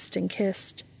and kissed and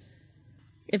kissed.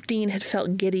 If Dean had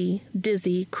felt giddy,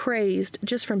 dizzy, crazed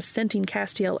just from scenting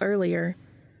Castiel earlier,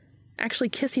 actually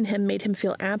kissing him made him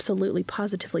feel absolutely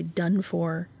positively done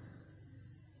for.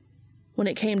 When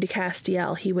it came to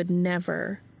Castiel, he would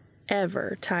never,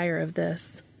 ever tire of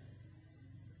this.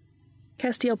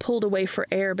 Castiel pulled away for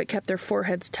air but kept their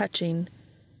foreheads touching,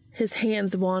 his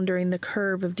hands wandering the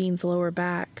curve of Dean's lower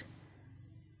back.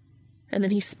 And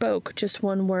then he spoke just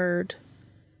one word,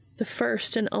 the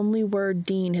first and only word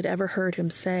Dean had ever heard him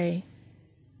say.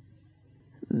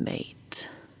 Mate.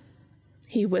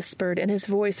 He whispered, and his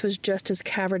voice was just as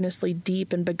cavernously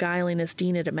deep and beguiling as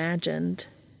Dean had imagined.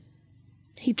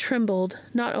 He trembled,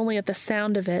 not only at the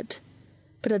sound of it,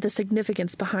 but at the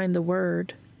significance behind the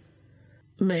word.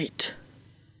 Mate,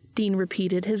 Dean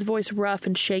repeated, his voice rough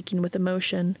and shaking with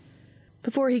emotion.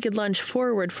 Before he could lunge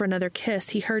forward for another kiss,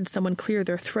 he heard someone clear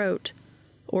their throat,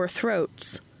 or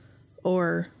throats,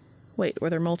 or... Wait, were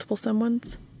there multiple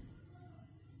someones?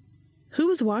 Who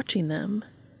was watching them?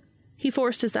 He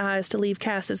forced his eyes to leave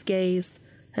Cass's gaze,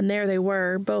 and there they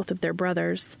were, both of their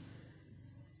brothers.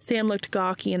 Sam looked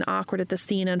gawky and awkward at the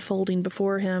scene unfolding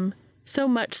before him, so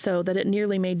much so that it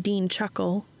nearly made Dean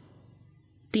chuckle.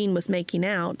 Dean was making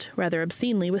out, rather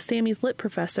obscenely, with Sammy's lit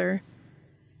professor,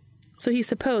 so he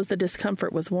supposed the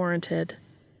discomfort was warranted.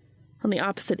 On the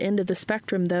opposite end of the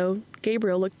spectrum, though,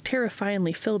 Gabriel looked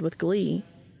terrifyingly filled with glee.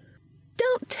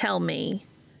 "Don't tell me,"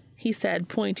 he said,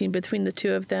 pointing between the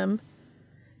two of them.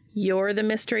 "You're the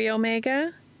Mystery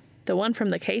Omega? The one from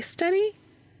the case study?"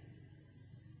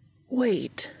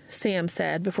 "Wait," Sam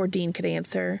said before Dean could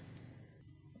answer.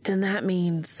 "Then that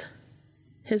means..."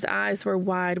 His eyes were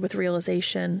wide with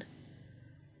realization.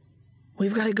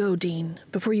 "We've got to go, Dean,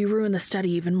 before you ruin the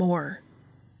study even more."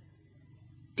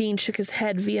 Dean shook his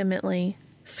head vehemently.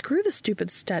 Screw the stupid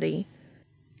study.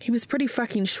 He was pretty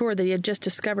fucking sure that he had just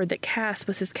discovered that Cass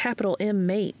was his capital M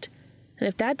mate, and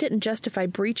if that didn't justify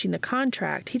breaching the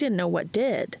contract, he didn't know what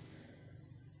did.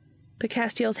 But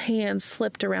Castiel's hands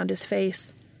slipped around his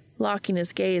face, locking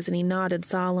his gaze, and he nodded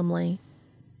solemnly.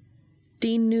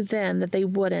 Dean knew then that they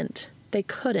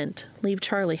couldn't leave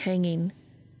Charlie hanging.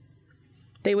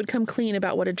 They would come clean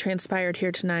about what had transpired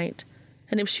here tonight,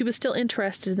 and if she was still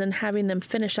interested in having them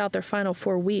finish out their final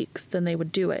 4 weeks, then they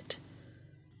would do it.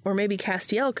 Or maybe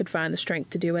Castiel could find the strength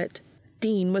to do it.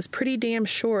 Dean was pretty damn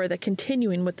sure that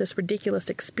continuing with this ridiculous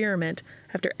experiment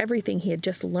after everything he had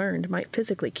just learned might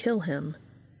physically kill him.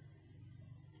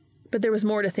 But there was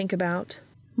more to think about,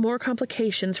 more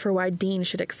complications for why Dean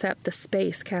should accept the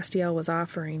space Castiel was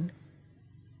offering.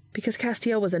 Because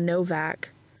Castiel was a Novak,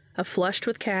 a flushed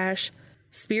with cash,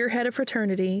 spearhead of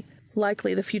fraternity,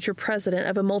 likely the future president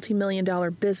of a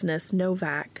multi-million-dollar business,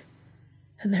 Novak.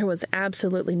 And there was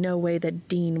absolutely no way that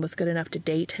Dean was good enough to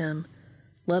date him,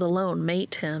 let alone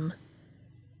mate him.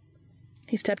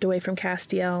 He stepped away from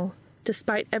Castiel,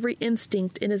 despite every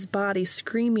instinct in his body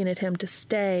screaming at him to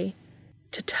stay,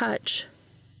 to touch,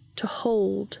 to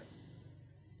hold.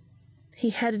 He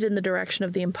headed in the direction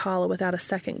of the Impala without a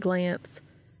second glance,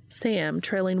 Sam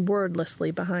trailing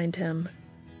wordlessly behind him.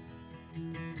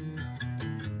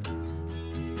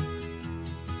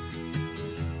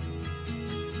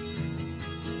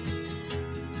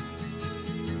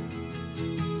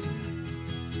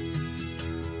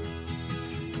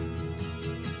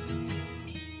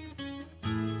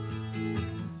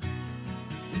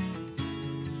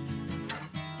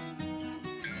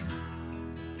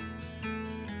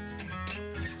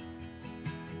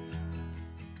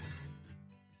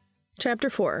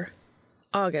 Chapter 4.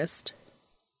 August.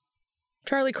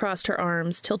 Charlie crossed her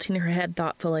arms, tilting her head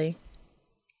thoughtfully.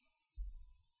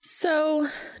 "So,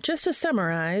 just to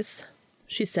summarize,"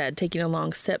 she said, taking a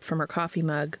long sip from her coffee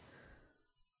mug,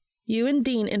 You and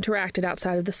Dean interacted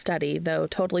outside of the study, though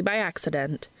totally by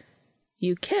accident.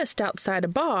 You kissed outside a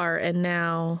bar, and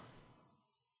now...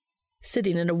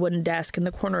 Sitting at a wooden desk in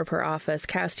the corner of her office,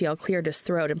 Castiel cleared his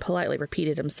throat and politely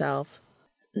repeated himself.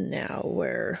 Now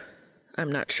we're, I'm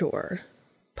not sure,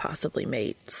 possibly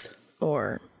mates,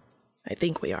 or I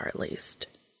think we are at least.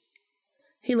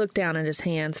 He looked down at his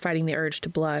hands, fighting the urge to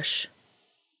blush.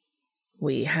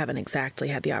 We haven't exactly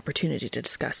had the opportunity to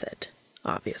discuss it,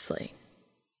 obviously.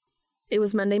 It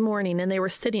was Monday morning, and they were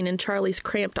sitting in Charlie's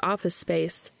cramped office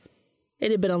space. It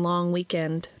had been a long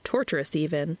weekend, torturous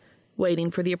even,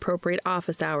 waiting for the appropriate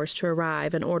office hours to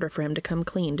arrive in order for him to come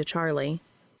clean to Charlie.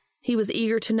 He was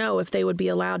eager to know if they would be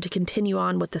allowed to continue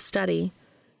on with the study,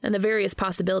 and the various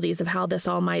possibilities of how this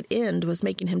all might end was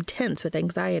making him tense with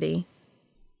anxiety.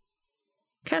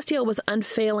 Castiel was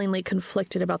unfailingly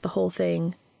conflicted about the whole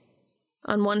thing.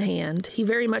 On one hand, he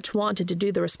very much wanted to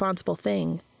do the responsible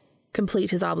thing,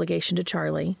 complete his obligation to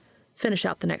Charlie, finish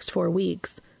out the next 4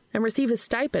 weeks, and receive his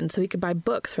stipend so he could buy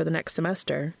books for the next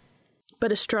semester.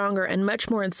 But a stronger and much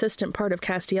more insistent part of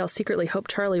Castiel secretly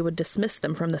hoped Charlie would dismiss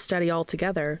them from the study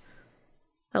altogether,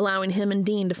 allowing him and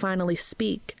Dean to finally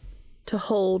speak, to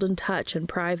hold and touch in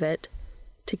private,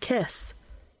 to kiss,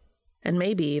 and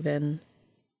maybe even...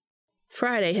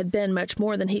 Friday had been much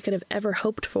more than he could have ever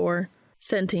hoped for,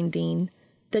 scenting Dean,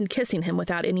 then kissing him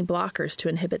without any blockers to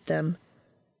inhibit them.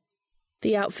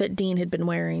 The outfit Dean had been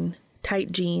wearing,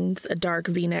 tight jeans, a dark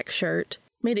V-neck shirt,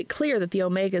 made it clear that the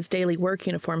Omega's daily work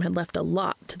uniform had left a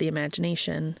lot to the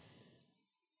imagination.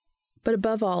 But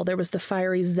above all, there was the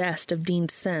fiery zest of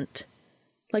Dean's scent,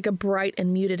 like a bright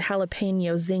and muted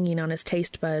jalapeno zinging on his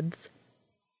taste buds.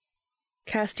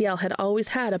 Castiel had always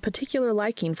had a particular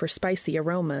liking for spicy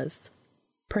aromas.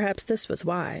 Perhaps this was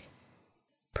why.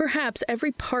 Perhaps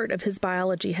every part of his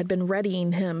biology had been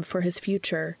readying him for his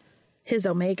future, his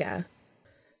Omega.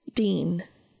 Dean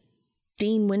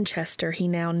Winchester, he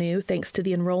now knew, thanks to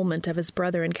the enrollment of his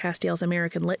brother in Castiel's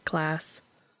American Lit class.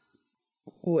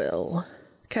 Will,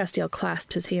 Castiel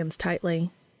clasped his hands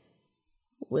tightly.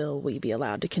 Will we be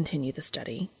allowed to continue the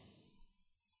study?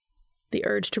 The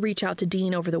urge to reach out to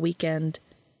Dean over the weekend,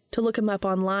 to look him up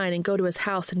online and go to his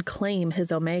house and claim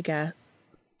his Omega,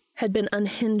 had been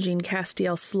unhinging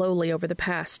Castiel slowly over the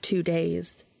past 2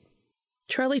 days.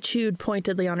 Charlie chewed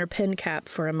pointedly on her pen cap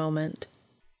for a moment.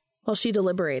 While she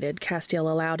deliberated,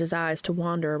 Castiel allowed his eyes to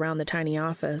wander around the tiny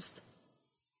office.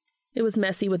 It was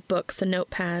messy with books and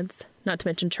notepads, not to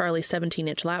mention Charlie's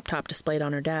 17-inch laptop displayed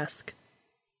on her desk.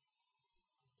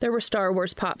 There were Star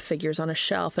Wars pop figures on a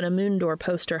shelf and a Moondor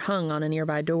poster hung on a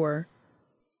nearby door.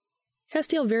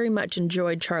 Castiel very much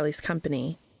enjoyed Charlie's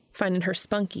company, finding her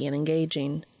spunky and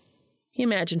engaging. He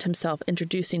imagined himself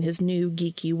introducing his new,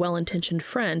 geeky, well-intentioned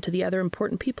friend to the other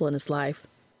important people in his life,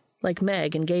 like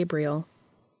Meg and Gabriel.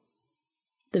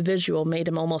 The visual made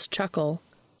him almost chuckle.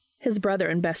 His brother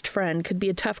and best friend could be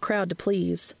a tough crowd to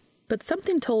please, but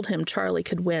something told him Charlie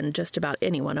could win just about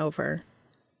anyone over.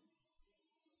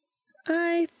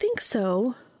 I think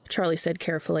so, Charlie said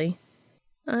carefully.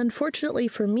 Unfortunately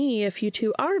for me, if you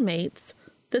two are mates,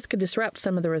 this could disrupt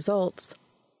some of the results.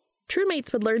 True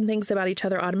mates would learn things about each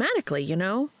other automatically, you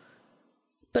know?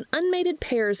 But unmated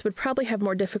pairs would probably have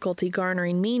more difficulty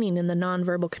garnering meaning in the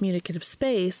nonverbal communicative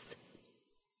space.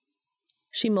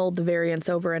 She mulled the variance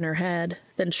over in her head,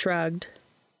 then shrugged.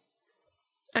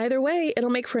 Either way, it'll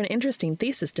make for an interesting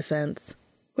thesis defense,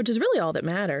 which is really all that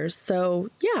matters, so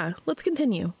yeah, let's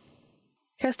continue.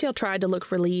 Castiel tried to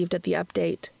look relieved at the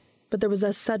update, but there was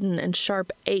a sudden and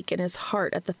sharp ache in his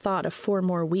heart at the thought of 4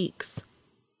 more weeks.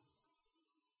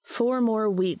 4 more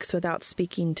weeks without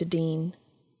speaking to Dean.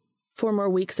 4 more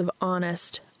weeks of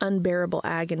honest, unbearable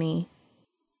agony.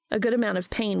 A good amount of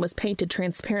pain was painted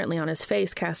transparently on his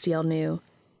face, Castiel knew,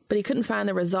 but he couldn't find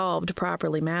the resolve to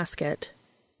properly mask it.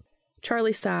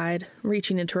 Charlie sighed,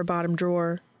 reaching into her bottom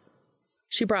drawer.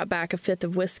 She brought back a 5th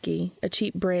of whiskey, a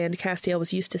cheap brand Castiel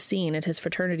was used to seeing at his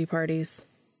fraternity parties.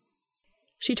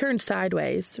 She turned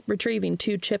sideways, retrieving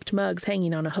 2 chipped mugs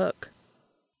hanging on a hook.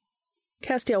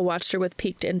 Castiel watched her with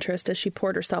piqued interest as she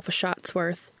poured herself a shot's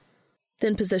worth,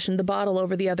 then positioned the bottle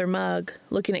over the other mug,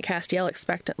 looking at Castiel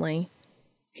expectantly.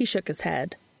 He shook his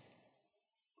head.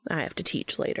 I have to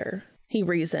teach later, he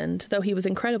reasoned, though he was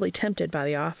incredibly tempted by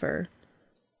the offer.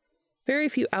 Very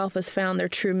few alphas found their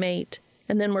true mate,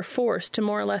 and then were forced to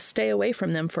more or less stay away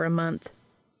from them for a month.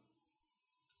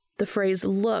 The phrase,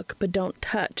 look but don't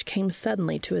touch, came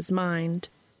suddenly to his mind.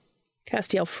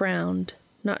 Castiel frowned,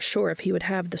 not sure if he would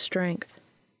have the strength.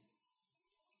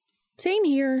 Same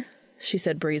here, she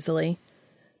said breezily,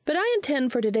 but I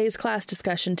intend for today's class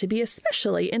discussion to be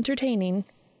especially entertaining.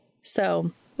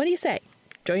 So, what do you say?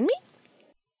 Join me?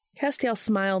 Castiel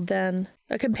smiled then,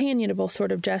 a companionable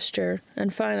sort of gesture,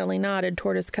 and finally nodded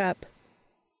toward his cup.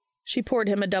 She poured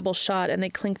him a double shot, and they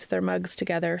clinked their mugs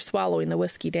together, swallowing the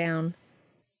whiskey down.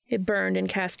 It burned in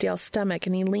Castiel's stomach,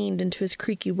 and he leaned into his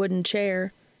creaky wooden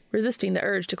chair, resisting the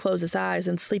urge to close his eyes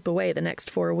and sleep away the next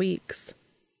 4 weeks.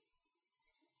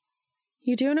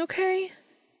 "You doing okay?"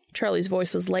 Charlie's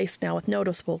voice was laced now with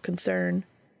noticeable concern.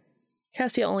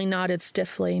 Castiel only nodded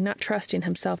stiffly, not trusting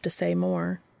himself to say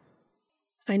more.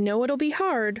 "I know it'll be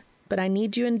hard, but I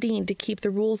need you and Dean to keep the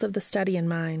rules of the study in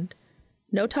mind.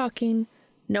 No talking,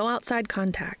 no outside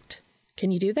contact.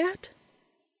 Can you do that?"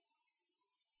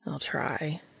 "I'll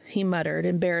try," he muttered,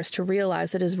 embarrassed to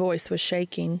realize that his voice was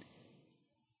shaking.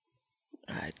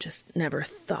 "I just never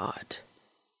thought.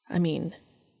 I mean,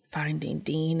 finding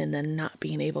Dean and then not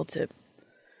being able to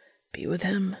be with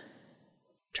him."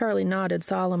 Charlie nodded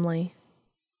solemnly.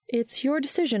 "It's your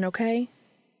decision, okay?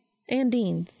 And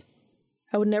Dean's.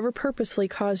 I would never purposefully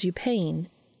cause you pain,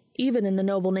 even in the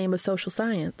noble name of social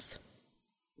science."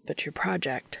 "But your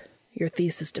project, your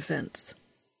thesis defense."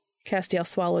 Castiel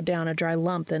swallowed down a dry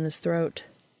lump in his throat.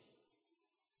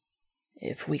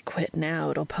 "If we quit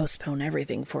now, it'll postpone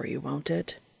everything for you, won't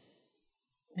it?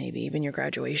 Maybe even your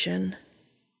graduation?"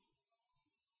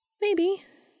 "Maybe."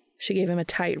 She gave him a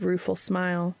tight, rueful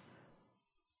smile.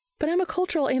 "But I'm a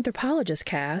cultural anthropologist,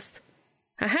 Cass.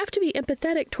 I have to be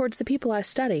empathetic towards the people I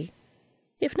study.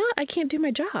 If not, I can't do my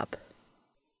job."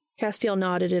 Castiel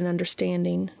nodded in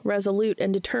understanding, resolute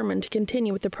and determined to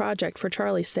continue with the project for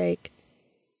Charlie's sake.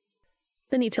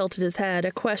 Then he tilted his head,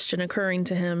 a question occurring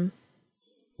to him.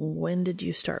 "When did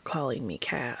you start calling me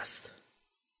Cass?"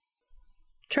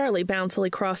 Charlie bouncily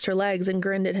crossed her legs and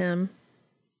grinned at him.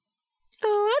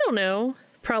 "Oh, I don't know.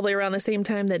 Probably around the same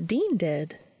time that Dean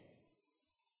did."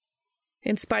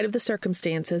 In spite of the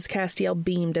circumstances, Castiel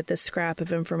beamed at this scrap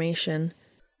of information,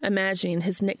 imagining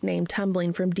his nickname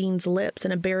tumbling from Dean's lips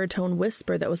in a baritone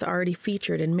whisper that was already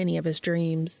featured in many of his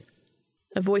dreams.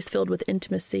 A voice filled with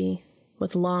intimacy,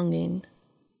 with longing.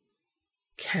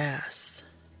 "Cass."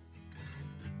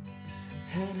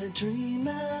 Had a dream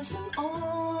as an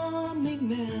army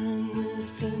man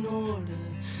with an order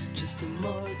just to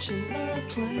march in my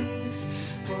place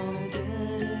while a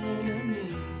dead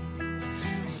enemy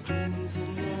screams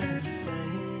in my face.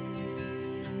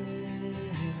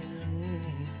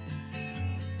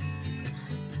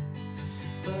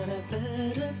 But I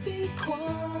better be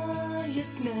quiet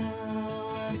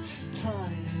now. I'm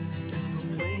tired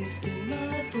of wasting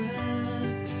my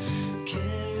breath,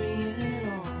 carrying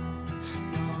on,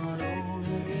 not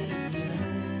over it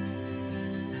yet.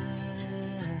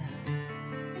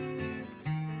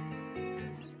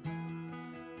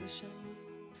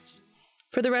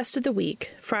 For the rest of the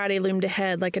week, Friday loomed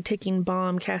ahead like a ticking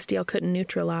bomb Castiel couldn't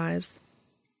neutralize.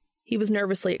 He was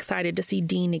nervously excited to see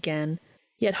Dean again,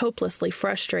 yet hopelessly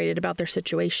frustrated about their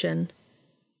situation.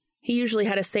 He usually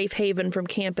had a safe haven from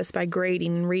campus by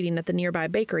grading and reading at the nearby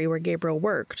bakery where Gabriel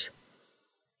worked.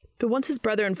 But once his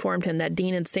brother informed him that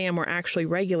Dean and Sam were actually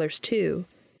regulars too,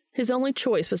 his only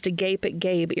choice was to gape at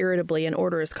Gabe irritably and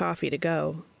order his coffee to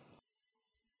go.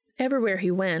 Everywhere he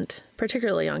went,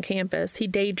 particularly on campus, he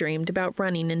daydreamed about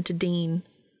running into Dean.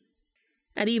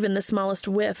 At even the smallest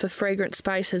whiff of fragrant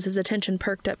spices, his attention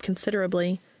perked up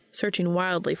considerably, searching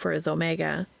wildly for his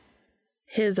Omega.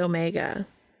 His Omega.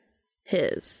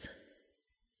 His.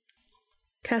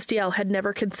 Castiel had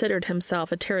never considered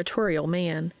himself a territorial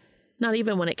man, not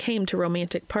even when it came to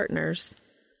romantic partners.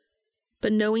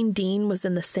 But knowing Dean was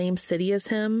in the same city as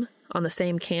him, on the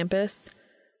same campus,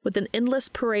 with an endless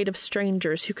parade of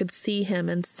strangers who could see him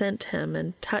and scent him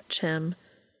and touch him,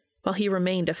 while he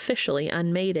remained officially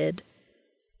unmated,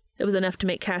 it was enough to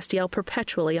make Castiel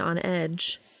perpetually on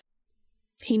edge.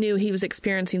 He knew he was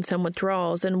experiencing some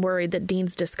withdrawals and worried that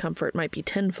Dean's discomfort might be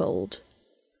tenfold.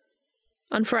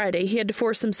 On Friday, he had to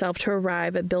force himself to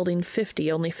arrive at Building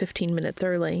 50 only 15 minutes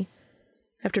early.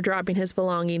 After dropping his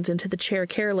belongings into the chair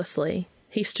carelessly,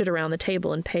 he stood around the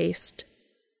table and paced.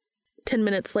 10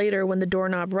 minutes later, when the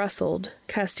doorknob rustled,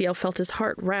 Castiel felt his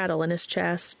heart rattle in his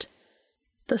chest.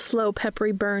 The slow,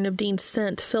 peppery burn of Dean's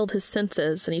scent filled his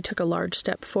senses, and he took a large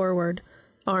step forward,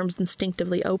 arms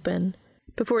instinctively open,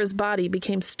 before his body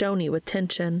became stony with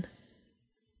tension.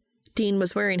 Dean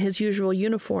was wearing his usual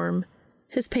uniform,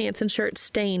 his pants and shirt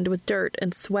stained with dirt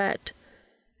and sweat,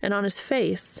 and on his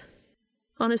face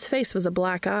was a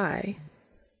black eye.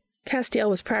 Castiel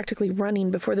was practically running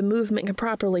before the movement could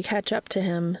properly catch up to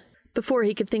him, before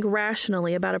he could think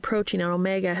rationally about approaching an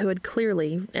Omega who had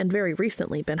clearly and very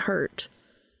recently been hurt.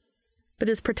 But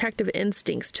his protective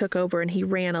instincts took over, and he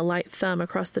ran a light thumb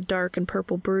across the dark and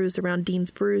purple bruise around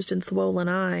Dean's bruised and swollen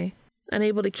eye.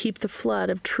 unable to keep the flood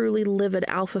of truly livid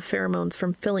alpha pheromones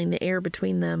from filling the air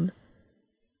between them.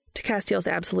 To Castiel's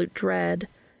absolute dread,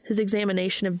 his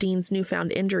examination of Dean's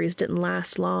newfound injuries didn't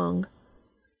last long.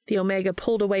 The Omega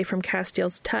pulled away from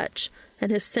Castiel's touch,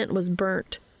 and his scent was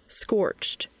burnt,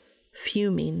 scorched,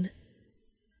 fuming.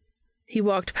 He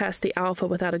walked past the Alpha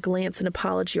without a glance, an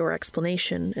apology, or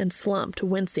explanation, and slumped,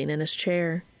 wincing, in his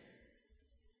chair.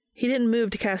 He didn't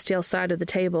move to Castiel's side of the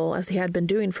table, as he had been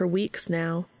doing for weeks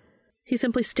now. He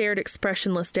simply stared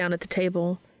expressionless down at the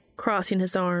table, crossing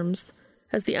his arms,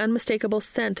 as the unmistakable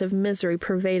scent of misery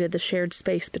pervaded the shared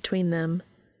space between them.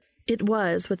 It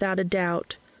was, without a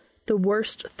doubt, the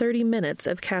worst 30 minutes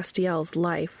of Castiel's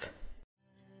life.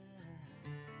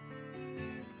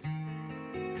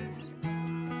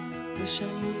 Wish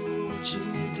I knew what you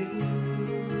were doing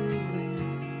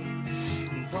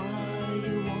and why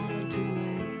you wanna do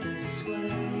it this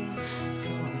way.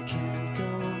 So I can't go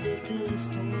the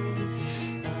distance.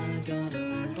 I got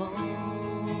a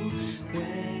long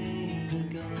way to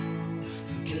go.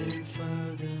 I'm getting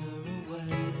further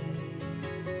away.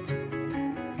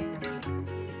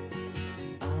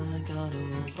 I got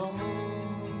a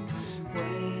long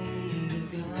way to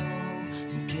go.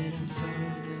 I'm getting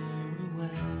further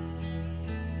away.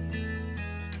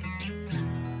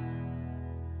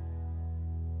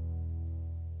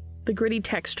 The gritty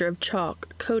texture of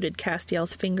chalk coated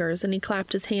Castiel's fingers, and he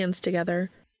clapped his hands together,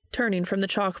 turning from the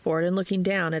chalkboard and looking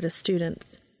down at his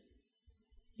students.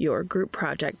 Your group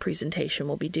project presentation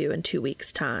will be due in 2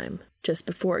 weeks' time, just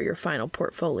before your final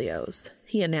portfolios,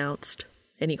 he announced.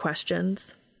 Any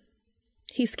questions?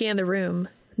 He scanned the room,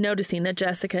 noticing that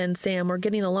Jessica and Sam were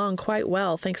getting along quite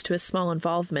well thanks to his small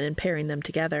involvement in pairing them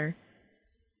together.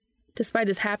 Despite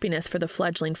his happiness for the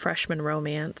fledgling freshman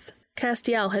romance,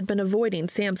 Castiel had been avoiding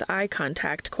Sam's eye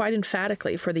contact quite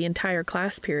emphatically for the entire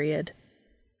class period.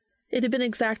 It had been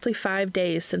exactly 5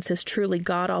 days since his truly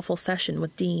god-awful session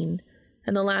with Dean,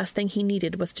 and the last thing he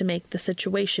needed was to make the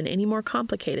situation any more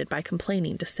complicated by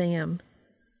complaining to Sam.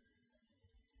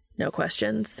 No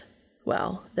questions?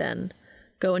 Well, then,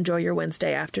 go enjoy your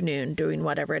Wednesday afternoon doing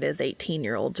whatever it is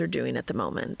 18-year-olds are doing at the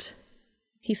moment.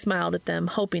 He smiled at them,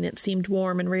 hoping it seemed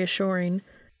warm and reassuring,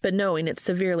 but knowing it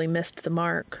severely missed the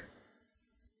mark.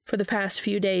 For the past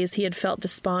few days he had felt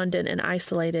despondent and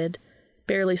isolated,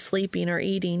 barely sleeping or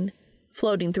eating,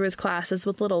 floating through his classes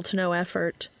with little to no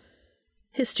effort.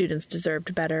 His students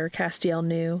deserved better, Castiel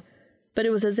knew, but it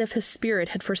was as if his spirit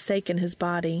had forsaken his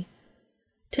body.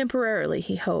 Temporarily,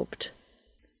 he hoped.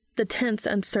 The tense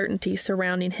uncertainty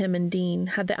surrounding him and Dean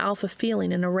had the Alpha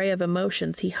feeling an array of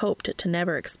emotions he hoped to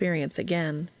never experience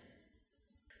again.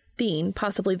 Dean,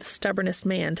 possibly the stubbornest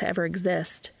man to ever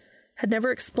exist, had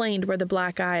never explained where the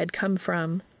black eye had come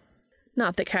from.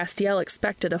 Not that Castiel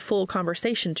expected a full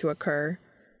conversation to occur,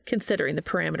 considering the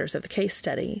parameters of the case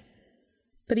study.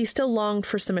 But he still longed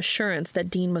for some assurance that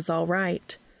Dean was all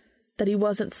right, that he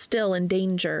wasn't still in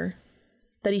danger,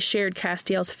 that he shared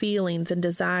Castiel's feelings and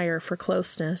desire for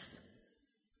closeness.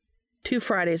 2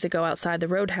 Fridays ago outside the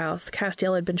roadhouse,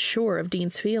 Castiel had been sure of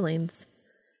Dean's feelings,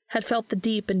 had felt the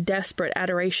deep and desperate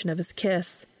adoration of his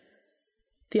kiss.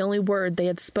 The only word they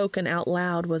had spoken out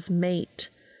loud was mate,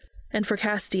 and for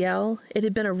Castiel it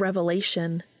had been a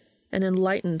revelation, an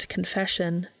enlightened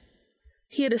confession.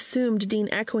 He had assumed Dean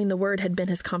echoing the word had been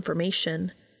his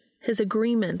confirmation, his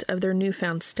agreement of their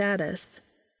newfound status.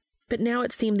 But now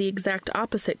it seemed the exact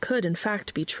opposite could, in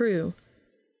fact, be true.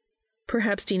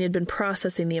 Perhaps Dean had been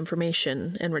processing the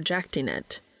information and rejecting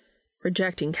it,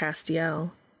 rejecting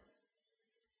Castiel.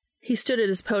 He stood at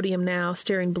his podium now,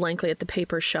 staring blankly at the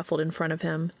papers shuffled in front of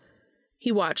him.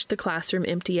 He watched the classroom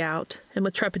empty out, and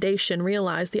with trepidation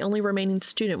realized the only remaining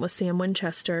student was Sam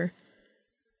Winchester.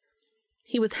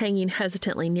 He was hanging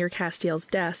hesitantly near Castiel's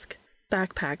desk,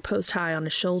 backpack posed high on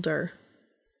his shoulder.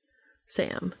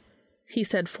 "Sam," he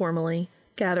said formally,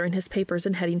 gathering his papers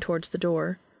and heading towards the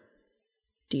door.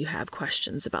 "Do you have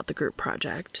questions about the group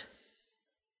project?"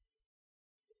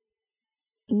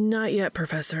 "Not yet,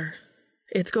 Professor.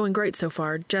 It's going great so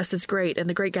far. Jess is great, and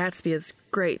The Great Gatsby is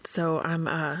great, so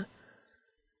I'm,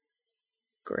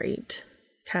 Great,"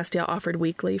 Castiel offered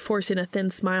weakly, forcing a thin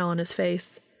smile on his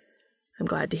face. "I'm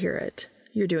glad to hear it.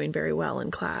 You're doing very well in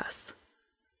class."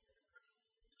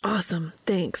 "Awesome,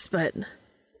 thanks, but..."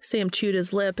 Sam chewed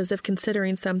his lip as if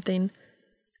considering something,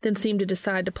 then seemed to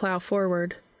decide to plow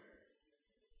forward.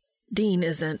 "Dean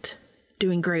isn't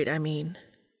doing great, I mean."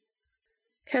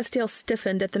 Castiel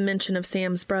stiffened at the mention of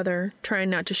Sam's brother, trying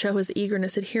not to show his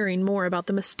eagerness at hearing more about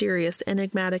the mysterious,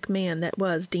 enigmatic man that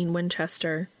was Dean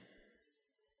Winchester.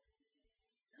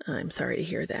 "I'm sorry to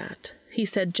hear that," he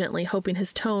said gently, hoping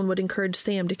his tone would encourage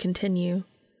Sam to continue.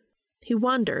 He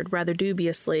wondered, rather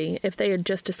dubiously, if they had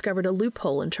just discovered a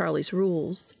loophole in Charlie's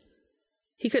rules.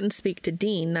 He couldn't speak to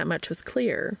Dean, that much was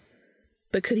clear.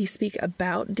 But could he speak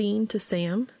about Dean to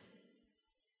Sam?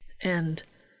 And,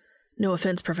 no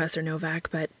offense, Professor Novak,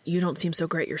 but you don't seem so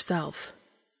great yourself.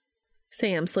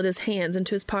 Sam slid his hands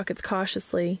into his pockets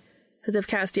cautiously, as if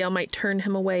Castiel might turn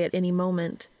him away at any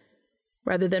moment.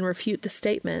 Rather than refute the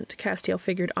statement, Castiel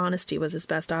figured honesty was his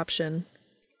best option.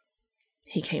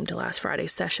 He came to last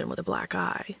Friday's session with a black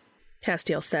eye,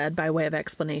 Castiel said by way of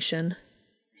explanation.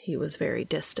 He was very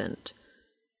distant,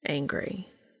 angry.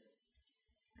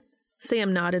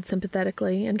 Sam nodded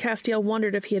sympathetically, and Castiel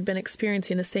wondered if he had been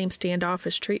experiencing the same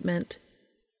standoffish treatment.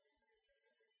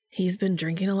 He's been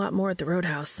drinking a lot more at the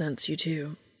Roadhouse since you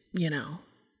two, you know.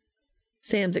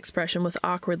 Sam's expression was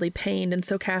awkwardly pained, and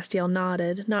so Castiel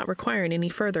nodded, not requiring any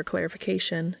further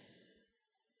clarification.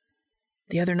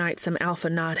 The other night, some alpha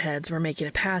knotheads were making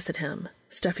a pass at him,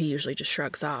 stuff he usually just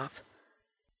shrugs off.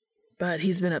 But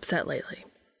he's been upset lately.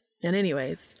 And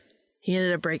anyways, he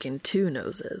ended up breaking 2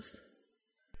 noses.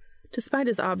 Despite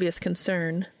his obvious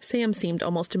concern, Sam seemed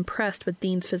almost impressed with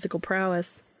Dean's physical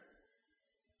prowess.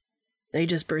 They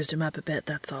just bruised him up a bit,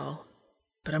 that's all.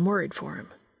 But I'm worried for him.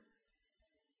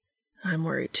 I'm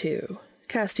worried too,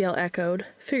 Castiel echoed,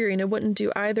 figuring it wouldn't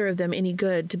do either of them any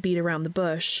good to beat around the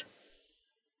bush.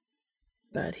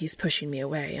 But he's pushing me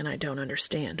away, and I don't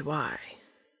understand why.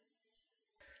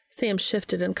 Sam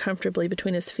shifted uncomfortably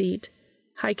between his feet,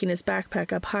 hiking his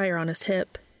backpack up higher on his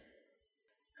hip.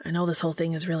 I know this whole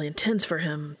thing is really intense for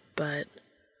him, but...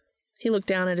 He looked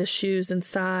down at his shoes and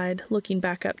sighed, looking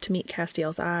back up to meet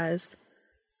Castiel's eyes.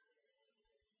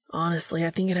 Honestly, I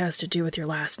think it has to do with your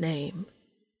last name.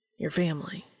 Your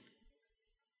family.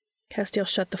 Castiel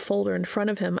shut the folder in front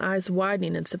of him, eyes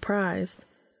widening in surprise.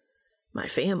 My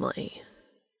family?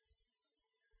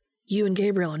 You and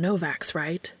Gabriel are Novaks,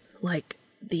 right? Like,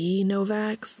 the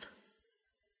Novaks?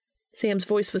 Sam's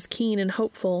voice was keen and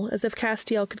hopeful, as if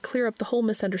Castiel could clear up the whole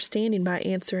misunderstanding by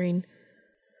answering,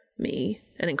 Me,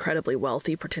 an incredibly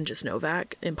wealthy, pretentious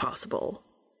Novak? Impossible.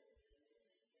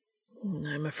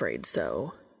 I'm afraid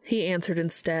so, he answered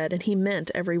instead, and he meant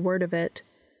every word of it.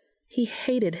 He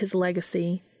hated his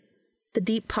legacy, the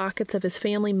deep pockets of his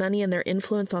family money and their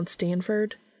influence on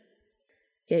Stanford.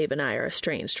 Gabe and I are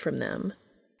estranged from them.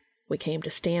 We came to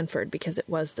Stanford because it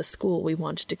was the school we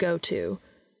wanted to go to,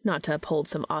 not to uphold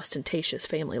some ostentatious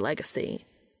family legacy.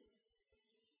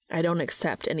 I don't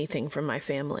accept anything from my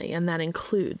family, and that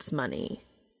includes money.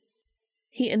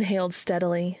 He inhaled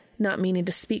steadily, not meaning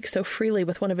to speak so freely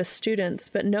with one of his students,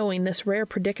 but knowing this rare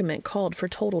predicament called for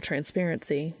total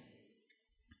transparency.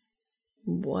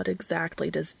 What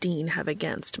exactly does Dean have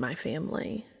against my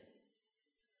family?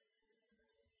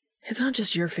 It's not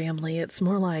just your family, it's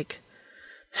more like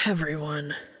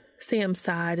everyone. Sam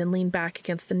sighed and leaned back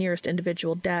against the nearest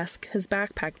individual desk, his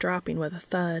backpack dropping with a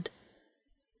thud.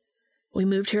 We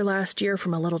moved here last year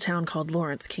from a little town called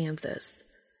Lawrence, Kansas.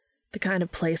 The kind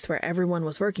of place where everyone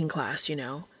was working class, you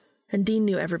know, and Dean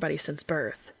knew everybody since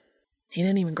birth. He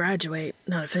didn't even graduate,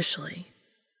 not officially.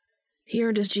 He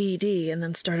earned his GED and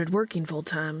then started working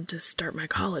full-time to start my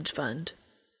college fund.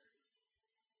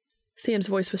 Sam's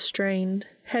voice was strained,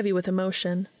 heavy with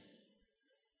emotion.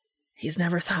 He's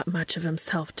never thought much of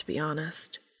himself, to be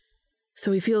honest.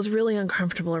 So he feels really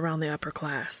uncomfortable around the upper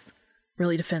class,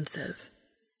 really defensive.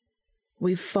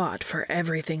 We've fought for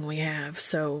everything we have,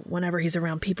 so whenever he's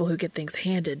around people who get things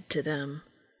handed to them...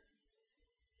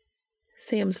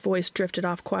 Sam's voice drifted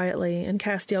off quietly, and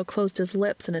Castiel closed his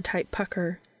lips in a tight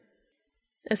pucker.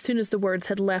 As soon as the words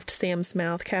had left Sam's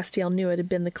mouth, Castiel knew it had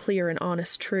been the clear and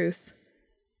honest truth.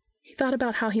 He thought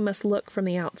about how he must look from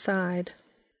the outside.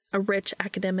 A rich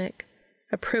academic,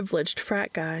 a privileged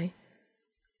frat guy.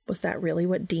 Was that really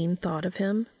what Dean thought of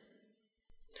him?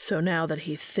 So now that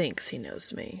he thinks he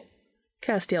knows me,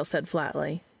 Castiel said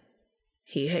flatly,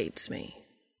 he hates me.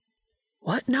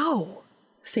 What? No!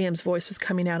 Sam's voice was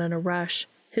coming out in a rush,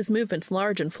 his movements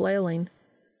large and flailing.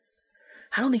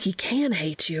 I don't think he can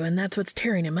hate you, and that's what's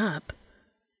tearing him up.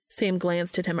 Sam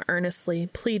glanced at him earnestly,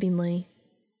 pleadingly.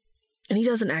 And he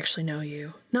doesn't actually know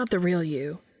you, not the real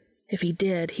you. If he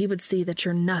did, he would see that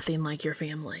you're nothing like your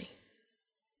family.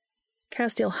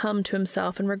 Castiel hummed to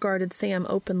himself and regarded Sam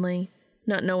openly,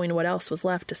 not knowing what else was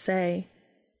left to say.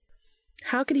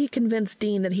 How could he convince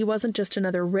Dean that he wasn't just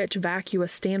another rich,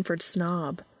 vacuous Stanford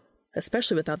snob,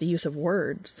 especially without the use of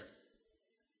words?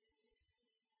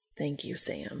 Thank you,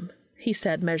 Sam, he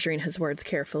said, measuring his words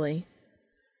carefully.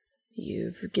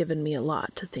 You've given me a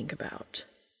lot to think about.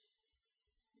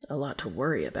 A lot to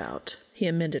worry about, he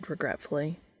amended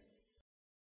regretfully.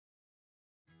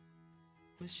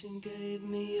 Wishing gave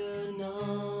me your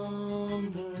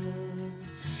number.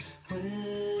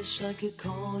 Wish I could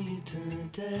call you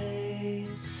today,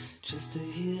 just to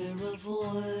hear a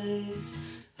voice.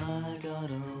 I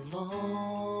got a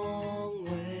long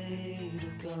way to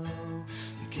go,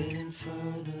 I'm getting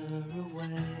further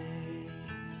away.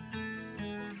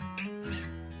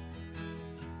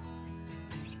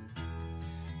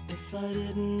 If I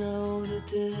didn't know the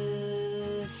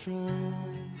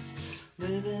difference,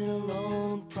 living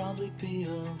alone would probably be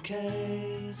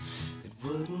okay. It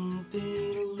wouldn't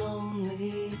be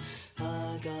lonely.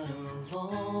 I got a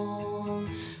long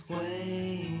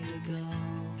way to go,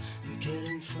 I'm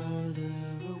getting further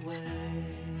away.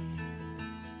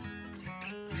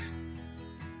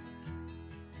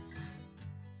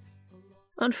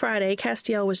 On Friday,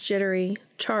 Castiel was jittery,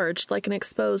 charged like an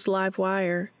exposed live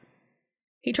wire.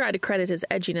 He tried to credit his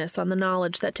edginess on the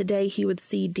knowledge that today he would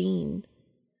see Dean.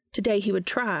 Today he would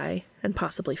try, and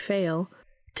possibly fail,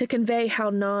 to convey how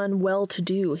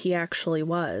non-well-to-do he actually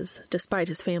was, despite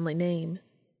his family name.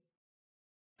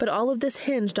 But all of this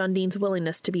hinged on Dean's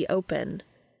willingness to be open,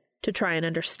 to try and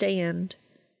understand,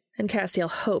 and Castiel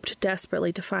hoped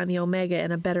desperately to find the Omega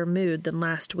in a better mood than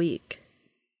last week.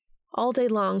 All day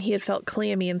long he had felt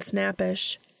clammy and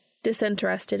snappish,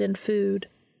 disinterested in food,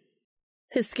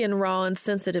 his skin raw and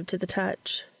sensitive to the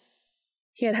touch.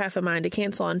 He had half a mind to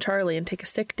cancel on Charlie and take a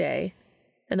sick day,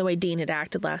 and the way Dean had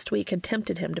acted last week had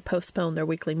tempted him to postpone their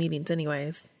weekly meetings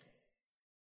anyways.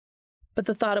 But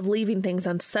the thought of leaving things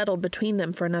unsettled between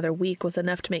them for another week was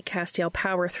enough to make Castiel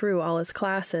power through all his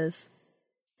classes,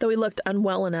 though he looked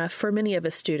unwell enough for many of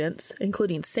his students,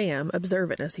 including Sam,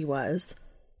 observant as he was,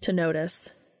 to notice.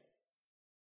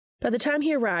 By the time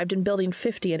he arrived in Building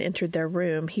 50 and entered their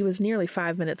room, he was nearly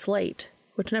 5 minutes late,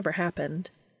 which never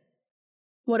happened.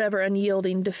 Whatever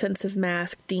unyielding defensive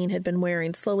mask Dean had been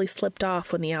wearing slowly slipped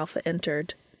off when the Alpha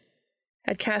entered.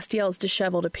 At Castiel's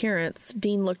disheveled appearance,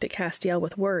 Dean looked at Castiel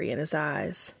with worry in his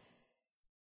eyes.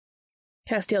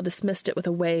 Castiel dismissed it with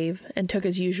a wave and took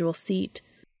his usual seat,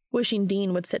 wishing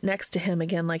Dean would sit next to him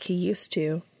again like he used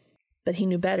to, but he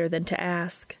knew better than to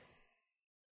ask.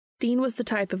 Dean was the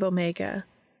type of Omega,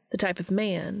 the type of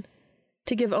man,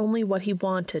 to give only what he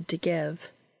wanted to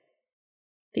give.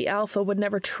 The Alpha would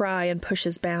never try and push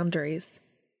his boundaries,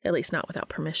 at least not without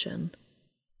permission.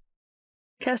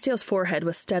 Castiel's forehead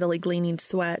was steadily gleaning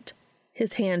sweat,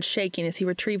 his hand shaking as he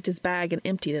retrieved his bag and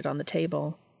emptied it on the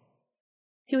table.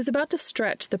 He was about to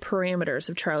stretch the parameters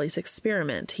of Charlie's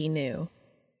experiment, he knew,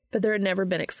 but there had never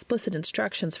been explicit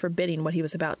instructions forbidding what he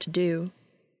was about to do.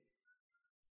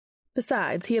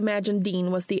 Besides, he imagined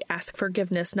Dean was the ask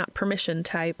forgiveness, not permission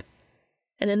type,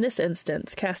 and in this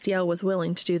instance, Castiel was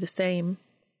willing to do the same.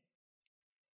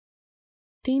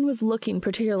 Dean was looking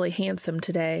particularly handsome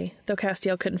today, though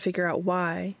Castiel couldn't figure out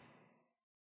why.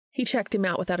 He checked him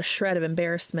out without a shred of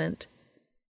embarrassment,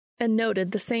 and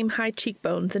noted the same high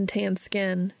cheekbones and tan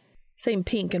skin, same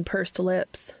pink and pursed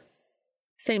lips,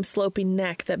 same sloping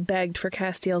neck that begged for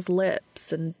Castiel's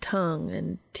lips and tongue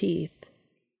and teeth.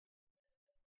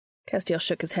 Castiel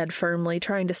shook his head firmly,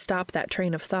 trying to stop that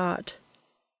train of thought.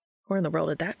 Where in the world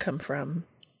did that come from?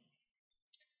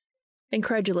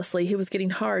 Incredulously, he was getting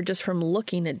hard just from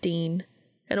looking at Dean,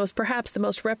 and it was perhaps the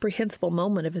most reprehensible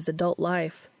moment of his adult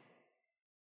life.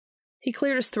 He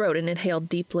cleared his throat and inhaled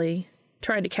deeply,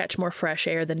 trying to catch more fresh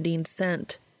air than Dean's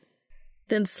scent,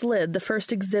 then slid the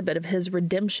first exhibit of his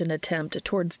redemption attempt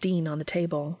towards Dean on the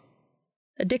table.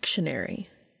 A dictionary,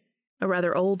 a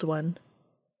rather old one.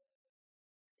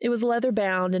 It was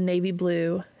leather-bound and navy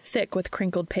blue, thick with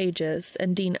crinkled pages,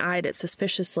 and Dean eyed it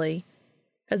suspiciously,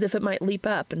 as if it might leap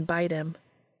up and bite him.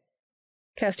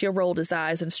 Castiel rolled his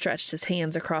eyes and stretched his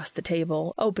hands across the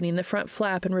table, opening the front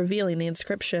flap and revealing the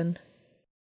inscription.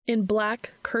 In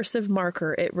black, cursive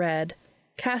marker it read,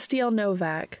 Castiel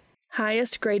Novak,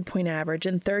 highest grade point average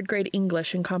in 3rd grade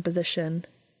English and composition.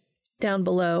 Down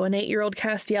below, an 8-year-old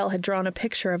Castiel had drawn a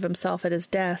picture of himself at his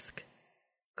desk,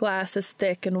 glasses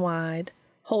thick and wide,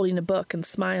 holding a book and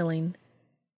smiling.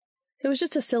 It was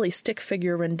just a silly stick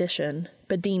figure rendition,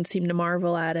 but Dean seemed to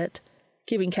marvel at it,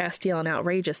 giving Castiel an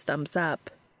outrageous thumbs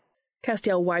up.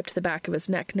 Castiel wiped the back of his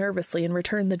neck nervously and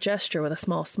returned the gesture with a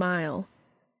small smile.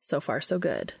 So far, so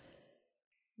good.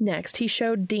 Next, he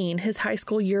showed Dean his high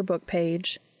school yearbook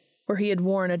page, where he had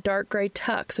worn a dark gray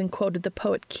tux and quoted the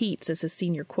poet Keats as his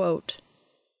senior quote.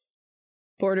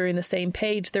 Bordering the same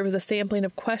page, there was a sampling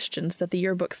of questions that the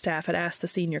yearbook staff had asked the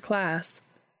senior class,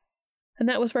 and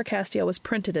that was where Castiel was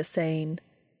printed as saying,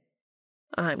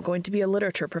 I'm going to be a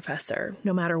literature professor,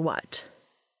 no matter what.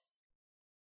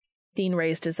 Dean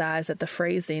raised his eyes at the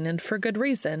phrasing, and for good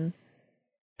reason.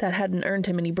 That hadn't earned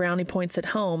him any brownie points at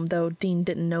home, though Dean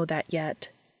didn't know that yet,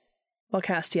 while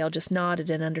Castiel just nodded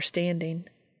in understanding.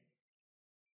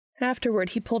 Afterward,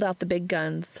 he pulled out the big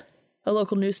guns, a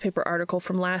local newspaper article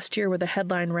from last year where the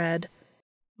headline read,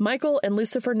 "Michael and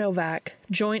Lucifer Novak,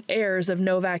 joint heirs of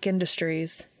Novak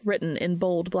Industries," written in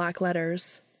bold black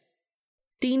letters.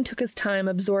 Dean took his time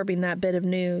absorbing that bit of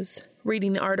news,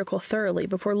 reading the article thoroughly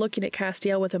before looking at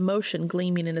Castiel with emotion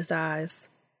gleaming in his eyes.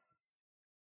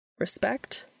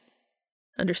 Respect?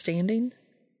 Understanding?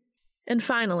 And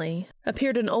finally,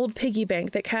 appeared an old piggy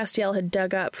bank that Castiel had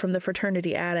dug up from the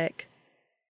fraternity attic.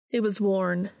 It was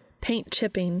worn, paint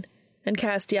chipping, and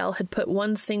Castiel had put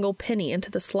one single penny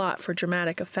into the slot for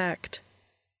dramatic effect.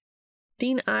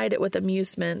 Dean eyed it with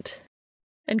amusement,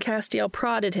 and Castiel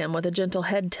prodded him with a gentle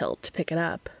head tilt to pick it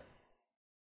up.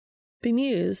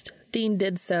 Bemused, Dean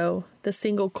did so, the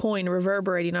single coin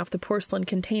reverberating off the porcelain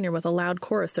container with a loud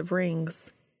chorus of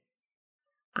rings.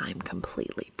 "I'm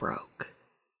completely broke,"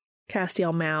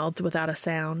 Castiel mouthed without a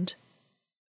sound.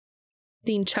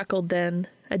 Dean chuckled then,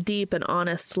 a deep and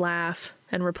honest laugh,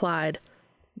 and replied,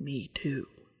 "Me too."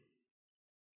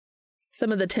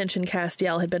 Some of the tension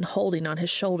Castiel had been holding on his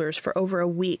shoulders for over a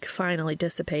week finally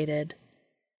dissipated.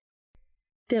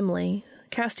 Dimly,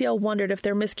 Castiel wondered if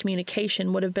their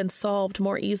miscommunication would have been solved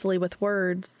more easily with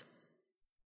words.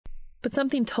 But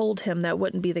something told him that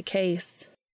wouldn't be the case.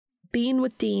 Being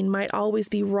with Dean might always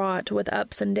be wrought with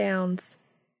ups and downs.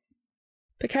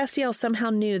 But Castiel somehow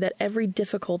knew that every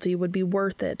difficulty would be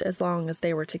worth it as long as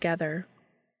they were together.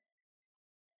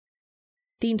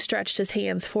 Dean stretched his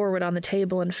hands forward on the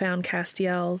table and found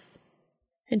Castiel's,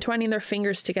 entwining their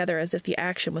fingers together as if the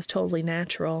action was totally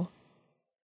natural.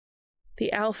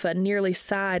 The Alpha nearly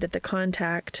sighed at the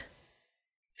contact,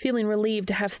 feeling relieved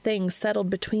to have things settled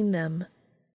between them.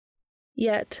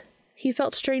 Yet, he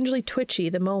felt strangely twitchy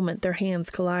the moment their hands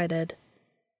collided.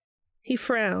 He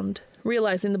frowned,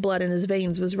 realizing the blood in his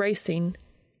veins was racing,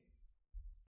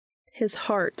 his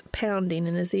heart pounding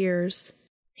in his ears.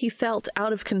 He felt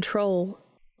out of control,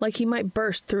 like he might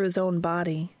burst through his own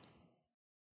body.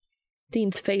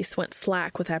 Dean's face went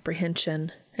slack with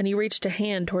apprehension, and he reached a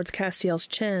hand towards Castiel's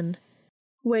chin,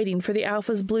 waiting for the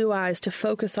Alpha's blue eyes to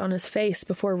focus on his face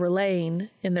before relaying,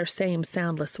 in their same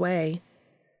soundless way,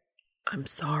 "I'm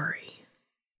sorry."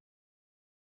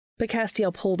 But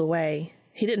Castiel pulled away.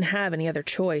 He didn't have any other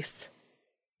choice.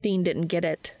 Dean didn't get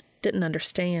it, didn't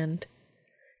understand.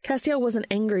 Castiel wasn't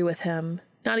angry with him,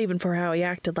 not even for how he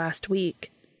acted last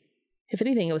week. If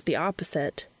anything, it was the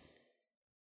opposite.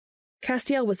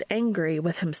 Castiel was angry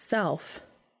with himself.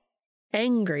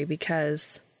 Angry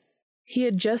because he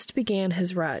had just began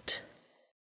his rut.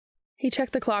 He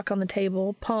checked the clock on the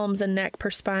table, palms and neck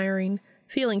perspiring,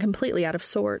 feeling completely out of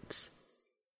sorts.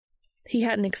 He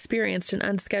hadn't experienced an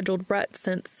unscheduled rut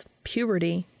since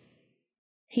puberty.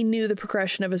 He knew the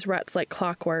progression of his ruts like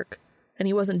clockwork, and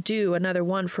he wasn't due another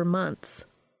one for months.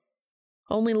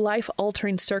 Only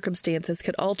life-altering circumstances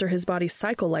could alter his body's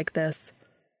cycle like this.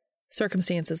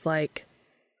 Circumstances like...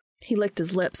 He licked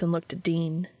his lips and looked at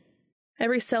Dean.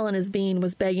 Every cell in his being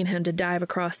was begging him to dive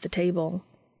across the table,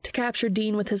 to capture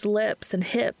Dean with his lips and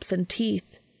hips and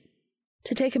teeth,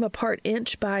 to take him apart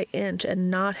inch by inch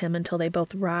and knot him until they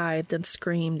both writhed and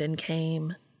screamed and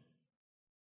came.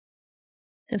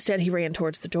 Instead, he ran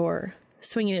towards the door,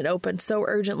 swinging it open so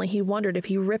urgently he wondered if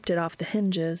he ripped it off the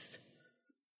hinges.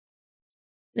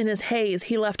 In his haze,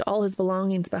 he left all his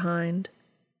belongings behind.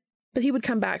 But he would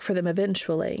come back for them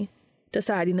eventually,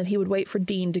 deciding that he would wait for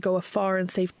Dean to go a far and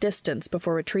safe distance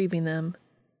before retrieving them.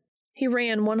 He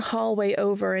ran one hallway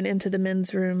over and into the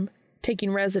men's room,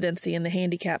 taking residency in the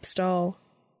handicap stall.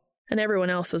 And everyone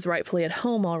else was rightfully at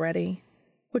home already,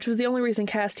 which was the only reason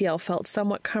Castiel felt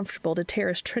somewhat comfortable to tear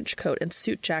his trench coat and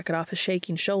suit jacket off his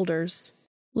shaking shoulders,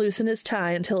 loosen his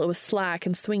tie until it was slack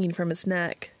and swinging from his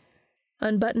neck,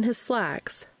 unbutton his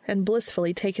slacks, and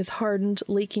blissfully take his hardened,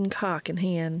 leaking cock in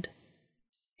hand.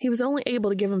 He was only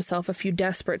able to give himself a few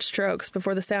desperate strokes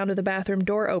before the sound of the bathroom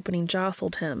door opening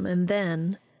jostled him, and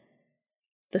then...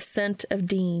 the scent of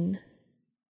Dean.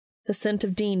 The scent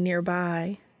of Dean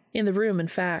nearby, in the room, in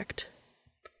fact.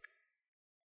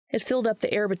 It filled up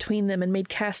the air between them and made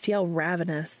Castiel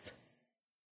ravenous.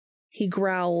 He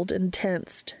growled and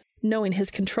tensed, knowing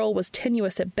his control was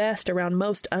tenuous at best around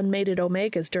most unmated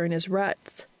Omegas during his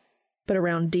ruts. But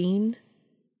around Dean,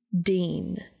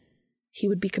 he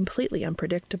would be completely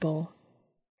unpredictable.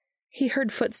 He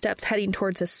heard footsteps heading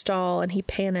towards his stall, and he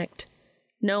panicked,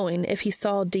 knowing if he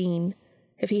saw Dean,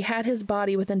 if he had his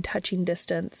body within touching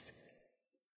distance,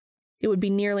 it would be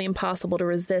nearly impossible to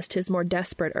resist his more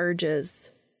desperate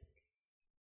urges.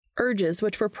 Urges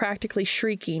which were practically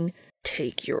shrieking,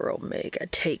 Take your Omega.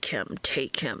 Take him,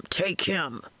 take him, take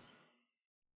him.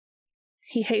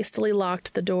 He hastily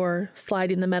locked the door,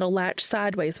 sliding the metal latch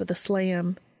sideways with a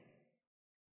slam.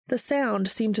 The sound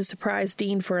seemed to surprise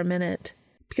Dean for a minute,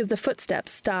 because the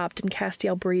footsteps stopped and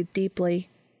Castiel breathed deeply,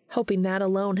 hoping that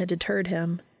alone had deterred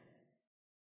him.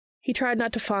 He tried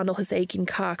not to fondle his aching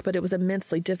cock, but it was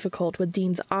immensely difficult with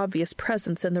Dean's obvious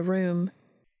presence in the room.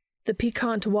 The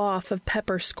piquant waft of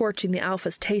pepper scorching the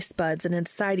Alpha's taste buds and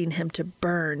inciting him to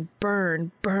burn,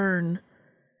 burn, burn.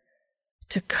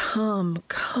 To come.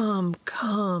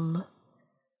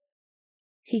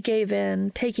 He gave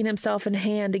in, taking himself in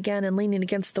hand again and leaning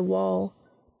against the wall,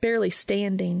 barely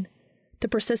standing, the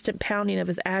persistent pounding of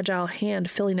his agile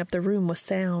hand filling up the room with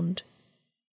sound.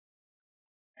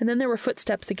 And then there were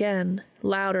footsteps again,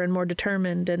 louder and more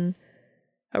determined, and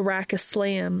a raucous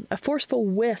slam, a forceful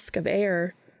whisk of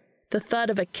air, the thud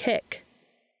of a kick,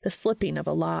 the slipping of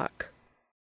a lock.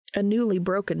 A newly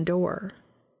broken door.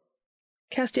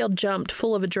 Castiel jumped,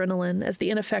 full of adrenaline, as the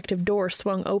ineffective door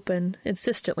swung open,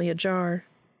 insistently ajar.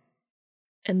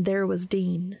 And there was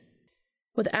Dean.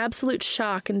 With absolute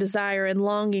shock and desire and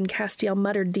longing, Castiel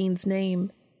muttered Dean's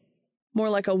name, more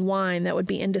like a whine that would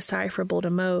be indecipherable to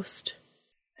most.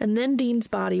 And then Dean's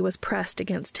body was pressed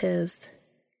against his.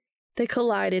 They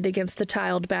collided against the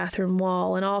tiled bathroom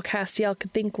wall, and all Castiel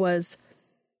could think was,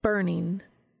 burning.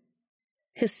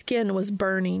 His skin was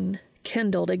burning,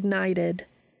 kindled, ignited.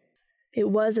 It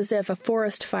was as if a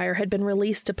forest fire had been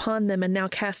released upon them, and now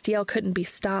Castiel couldn't be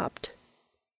stopped.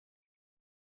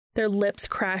 Their lips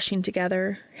crashing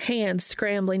together, hands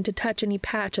scrambling to touch any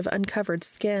patch of uncovered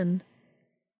skin.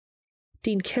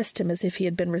 Dean kissed him as if he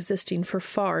had been resisting for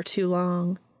far too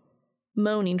long,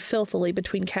 moaning filthily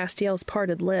between Castiel's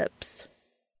parted lips.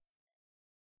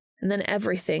 And then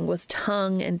everything was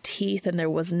tongue and teeth, and there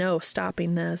was no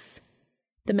stopping this.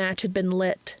 The match had been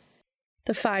lit,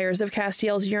 the fires of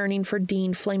Castiel's yearning for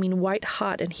Dean flaming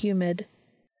white-hot and humid.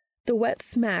 The wet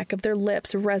smack of their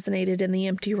lips resonated in the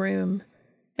empty room,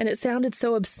 and it sounded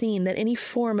so obscene that any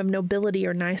form of nobility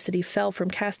or nicety fell from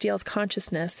Castiel's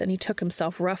consciousness, and he took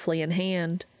himself roughly in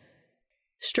hand,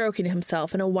 stroking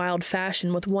himself in a wild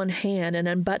fashion with one hand and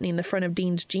unbuttoning the front of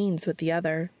Dean's jeans with the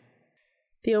other.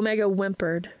 The Omega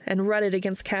whimpered and rutted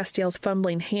against Castiel's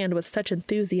fumbling hand with such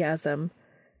enthusiasm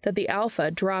that the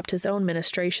Alpha dropped his own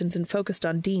ministrations and focused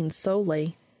on Dean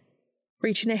solely,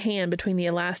 reaching a hand between the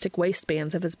elastic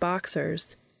waistbands of his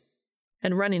boxers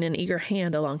and running an eager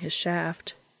hand along his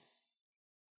shaft.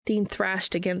 Dean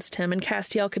thrashed against him, and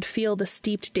Castiel could feel the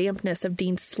steeped dampness of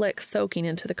Dean's slick soaking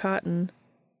into the cotton.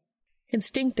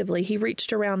 Instinctively, he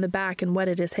reached around the back and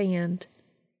wetted his hand,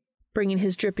 bringing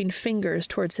his dripping fingers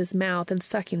towards his mouth and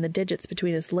sucking the digits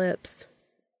between his lips.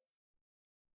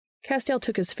 Castiel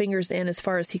took his fingers in as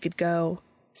far as he could go,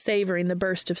 savoring the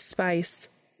burst of spice,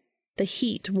 the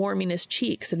heat warming his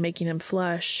cheeks and making him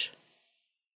flush.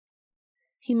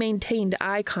 He maintained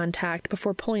eye contact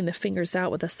before pulling the fingers out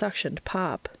with a suctioned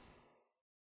pop.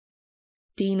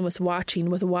 Dean was watching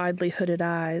with widely hooded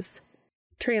eyes,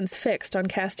 transfixed on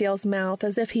Castiel's mouth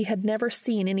as if he had never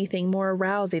seen anything more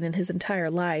arousing in his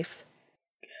entire life.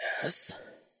 Yes.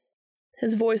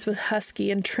 His voice was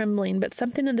husky and trembling, but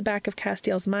something in the back of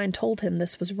Castiel's mind told him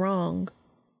this was wrong.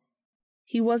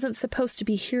 He wasn't supposed to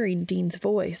be hearing Dean's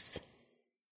voice.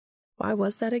 Why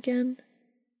was that again?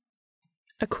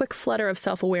 A quick flutter of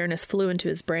self-awareness flew into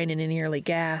his brain, and he nearly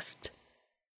gasped.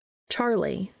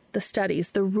 Charlie, the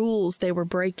studies, the rules they were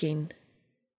breaking.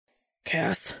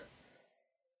 Cass.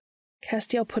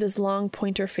 Castiel put his long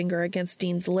pointer finger against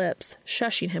Dean's lips,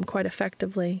 shushing him quite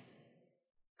effectively.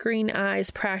 Green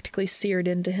eyes practically seared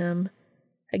into him,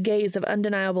 a gaze of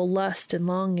undeniable lust and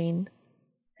longing,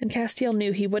 and Castiel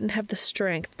knew he wouldn't have the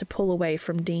strength to pull away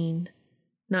from Dean.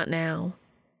 Not now.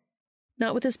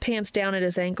 Not with his pants down at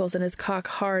his ankles and his cock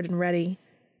hard and ready,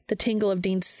 the tingle of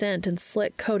Dean's scent and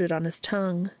slick coated on his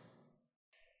tongue.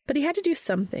 But he had to do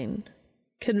something,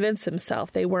 convince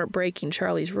himself they weren't breaking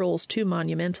Charlie's rules too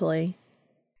monumentally.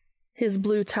 His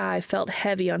blue tie felt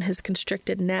heavy on his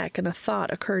constricted neck, and a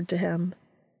thought occurred to him.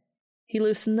 He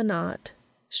loosened the knot,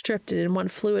 stripped it in one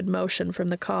fluid motion from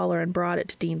the collar, and brought it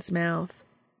to Dean's mouth.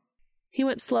 He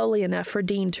went slowly enough for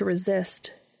Dean to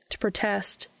resist, to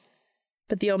protest,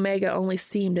 but the Omega only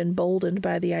seemed emboldened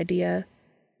by the idea,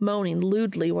 moaning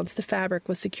lewdly once the fabric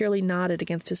was securely knotted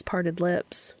against his parted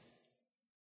lips.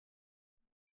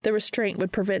 The restraint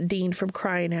would prevent Dean from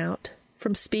crying out,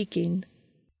 from speaking,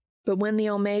 but when the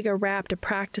Omega wrapped a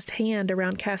practiced hand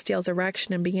around Castiel's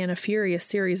erection and began a furious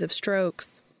series of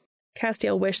strokes,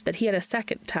 Castiel wished that he had a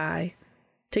second tie,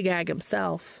 to gag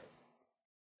himself.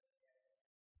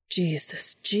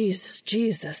 Jesus, Jesus,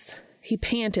 Jesus, He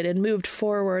panted and moved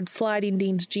forward, sliding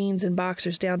Dean's jeans and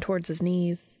boxers down towards his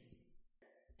knees,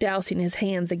 dousing his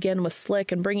hands again with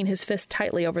slick and bringing his fist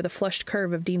tightly over the flushed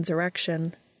curve of Dean's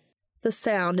erection. The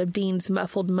sound of Dean's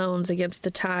muffled moans against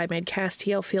the tie made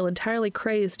Castiel feel entirely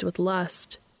crazed with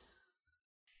lust,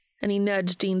 and he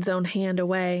nudged Dean's own hand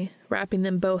away, wrapping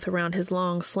them both around his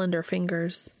long, slender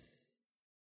fingers.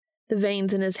 The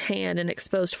veins in his hand and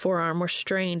exposed forearm were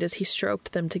strained as he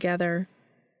stroked them together,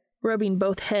 rubbing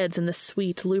both heads in the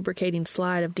sweet, lubricating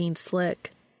slide of Dean's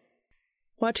slick.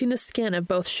 Watching the skin of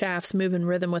both shafts move in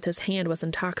rhythm with his hand was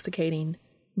intoxicating,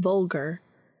 vulgar,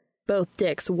 both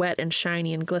dicks wet and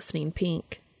shiny and glistening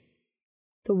pink.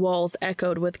 The walls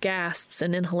echoed with gasps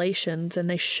and inhalations, and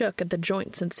they shook at the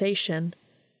joint sensation.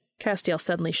 Castiel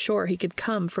suddenly sure he could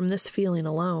come from this feeling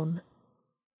alone.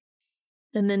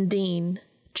 And then Dean,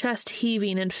 chest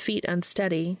heaving and feet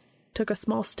unsteady, took a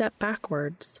small step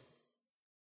backwards.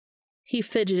 He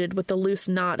fidgeted with the loose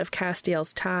knot of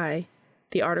Castiel's tie,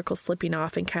 the article slipping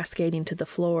off and cascading to the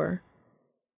floor.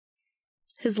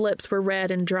 His lips were red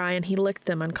and dry, and he licked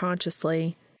them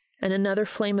unconsciously, and another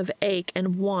flame of ache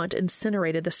and want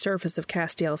incinerated the surface of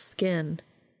Castiel's skin.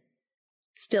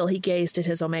 Still he gazed at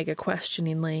his Omega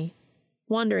questioningly,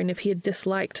 wondering if he had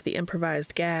disliked the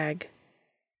improvised gag.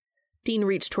 Dean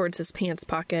reached towards his pants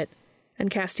pocket,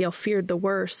 and Castiel feared the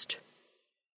worst.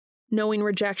 Knowing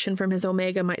rejection from his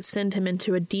Omega might send him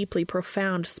into a deeply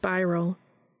profound spiral.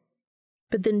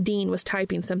 But then Dean was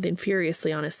typing something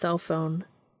furiously on his cell phone.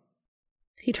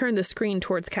 He turned the screen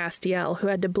towards Castiel, who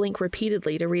had to blink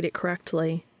repeatedly to read it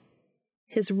correctly.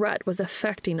 His rut was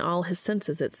affecting all his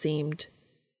senses, it seemed.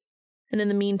 And in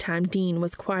the meantime, Dean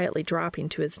was quietly dropping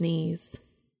to his knees.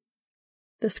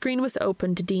 The screen was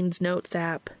open to Dean's Notes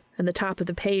app, and the top of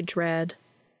the page read,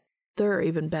 "There are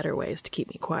even better ways to keep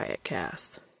me quiet,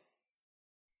 Cass."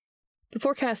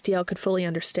 Before Castiel could fully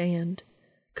understand,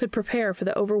 could prepare for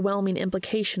the overwhelming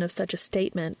implication of such a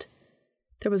statement,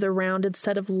 there was a rounded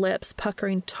set of lips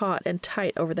puckering taut and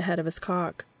tight over the head of his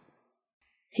cock.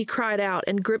 He cried out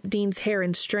and gripped Dean's hair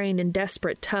and strained in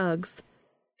desperate tugs,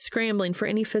 scrambling for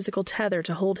any physical tether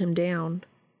to hold him down.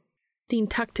 Dean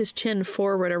tucked his chin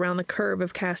forward around the curve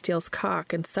of Castiel's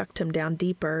cock and sucked him down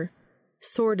deeper,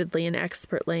 sordidly and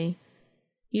expertly,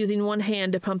 using one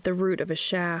hand to pump the root of his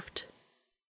shaft.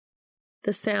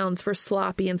 The sounds were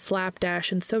sloppy and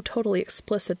slapdash and so totally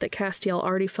explicit that Castiel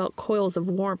already felt coils of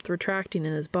warmth retracting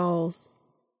in his balls.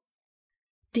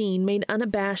 Dean made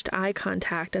unabashed eye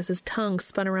contact as his tongue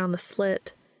spun around the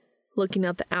slit, looking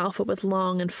at the alpha with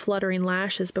long and fluttering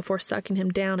lashes before sucking him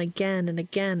down again and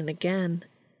again and again.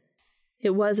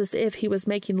 It was as if he was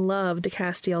making love to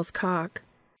Castiel's cock,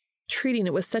 treating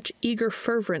it with such eager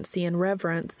fervency and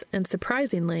reverence, and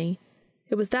surprisingly,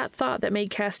 it was that thought that made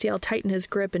Castiel tighten his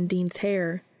grip in Dean's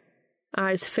hair,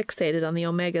 eyes fixated on the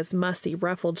Omega's mussy,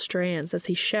 ruffled strands as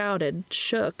he shouted,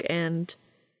 shook, and...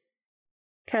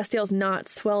 Castiel's knot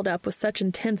swelled up with such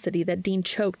intensity that Dean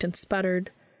choked and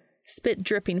sputtered, spit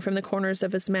dripping from the corners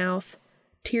of his mouth,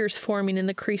 tears forming in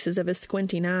the creases of his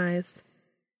squinting eyes.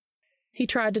 He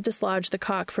tried to dislodge the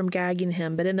cock from gagging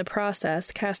him, but in the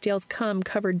process, Castiel's cum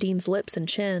covered Dean's lips and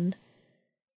chin.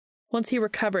 Once he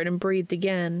recovered and breathed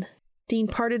again, Dean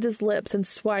parted his lips and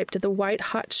swiped at the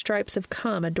white-hot stripes of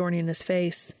cum adorning his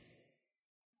face.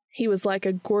 He was like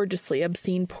a gorgeously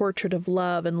obscene portrait of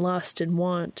love and lust and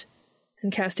want,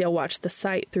 and Castiel watched the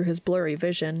sight through his blurry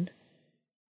vision.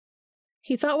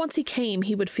 He thought once he came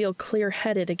he would feel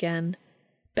clear-headed again,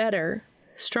 better,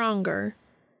 stronger.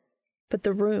 But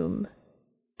the room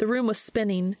was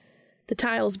spinning, the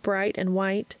tiles bright and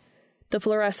white, the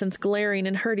fluorescence glaring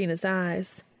and hurting his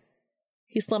eyes.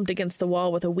 He slumped against the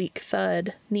wall with a weak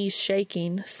thud, knees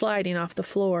shaking, sliding off the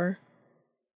floor.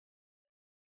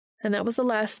 And that was the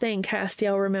last thing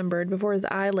Castiel remembered before his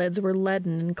eyelids were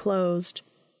leaden and closed,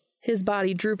 his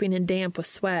body drooping and damp with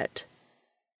sweat.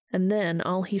 And then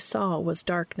all he saw was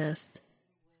darkness.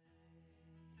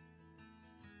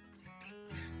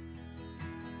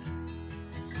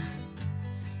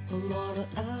 A lot of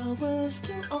hours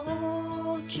to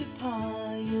occupy.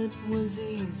 It was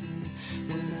easy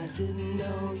when I didn't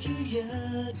know you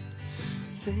yet.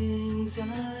 Things I'd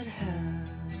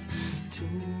have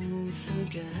to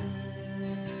forget.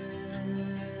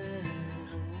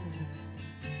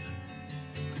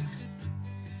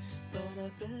 But I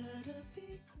better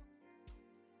be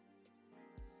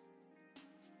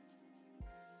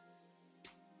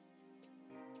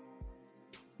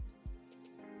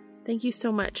Thank you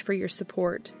so much for your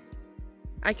support.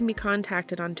 I can be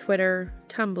contacted on Twitter,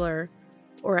 Tumblr,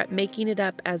 or at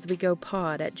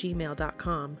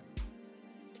makingitupaswegopod@gmail.com.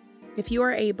 If you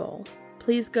are able,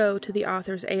 please go to the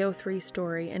author's AO3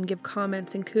 story and give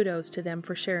comments and kudos to them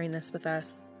for sharing this with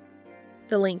us.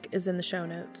 The link is in the show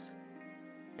notes.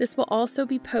 This will also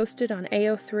be posted on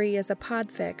AO3 as a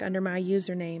podfic under my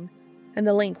username, and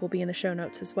the link will be in the show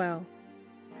notes as well.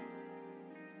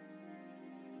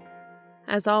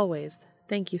 As always,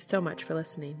 thank you so much for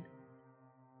listening.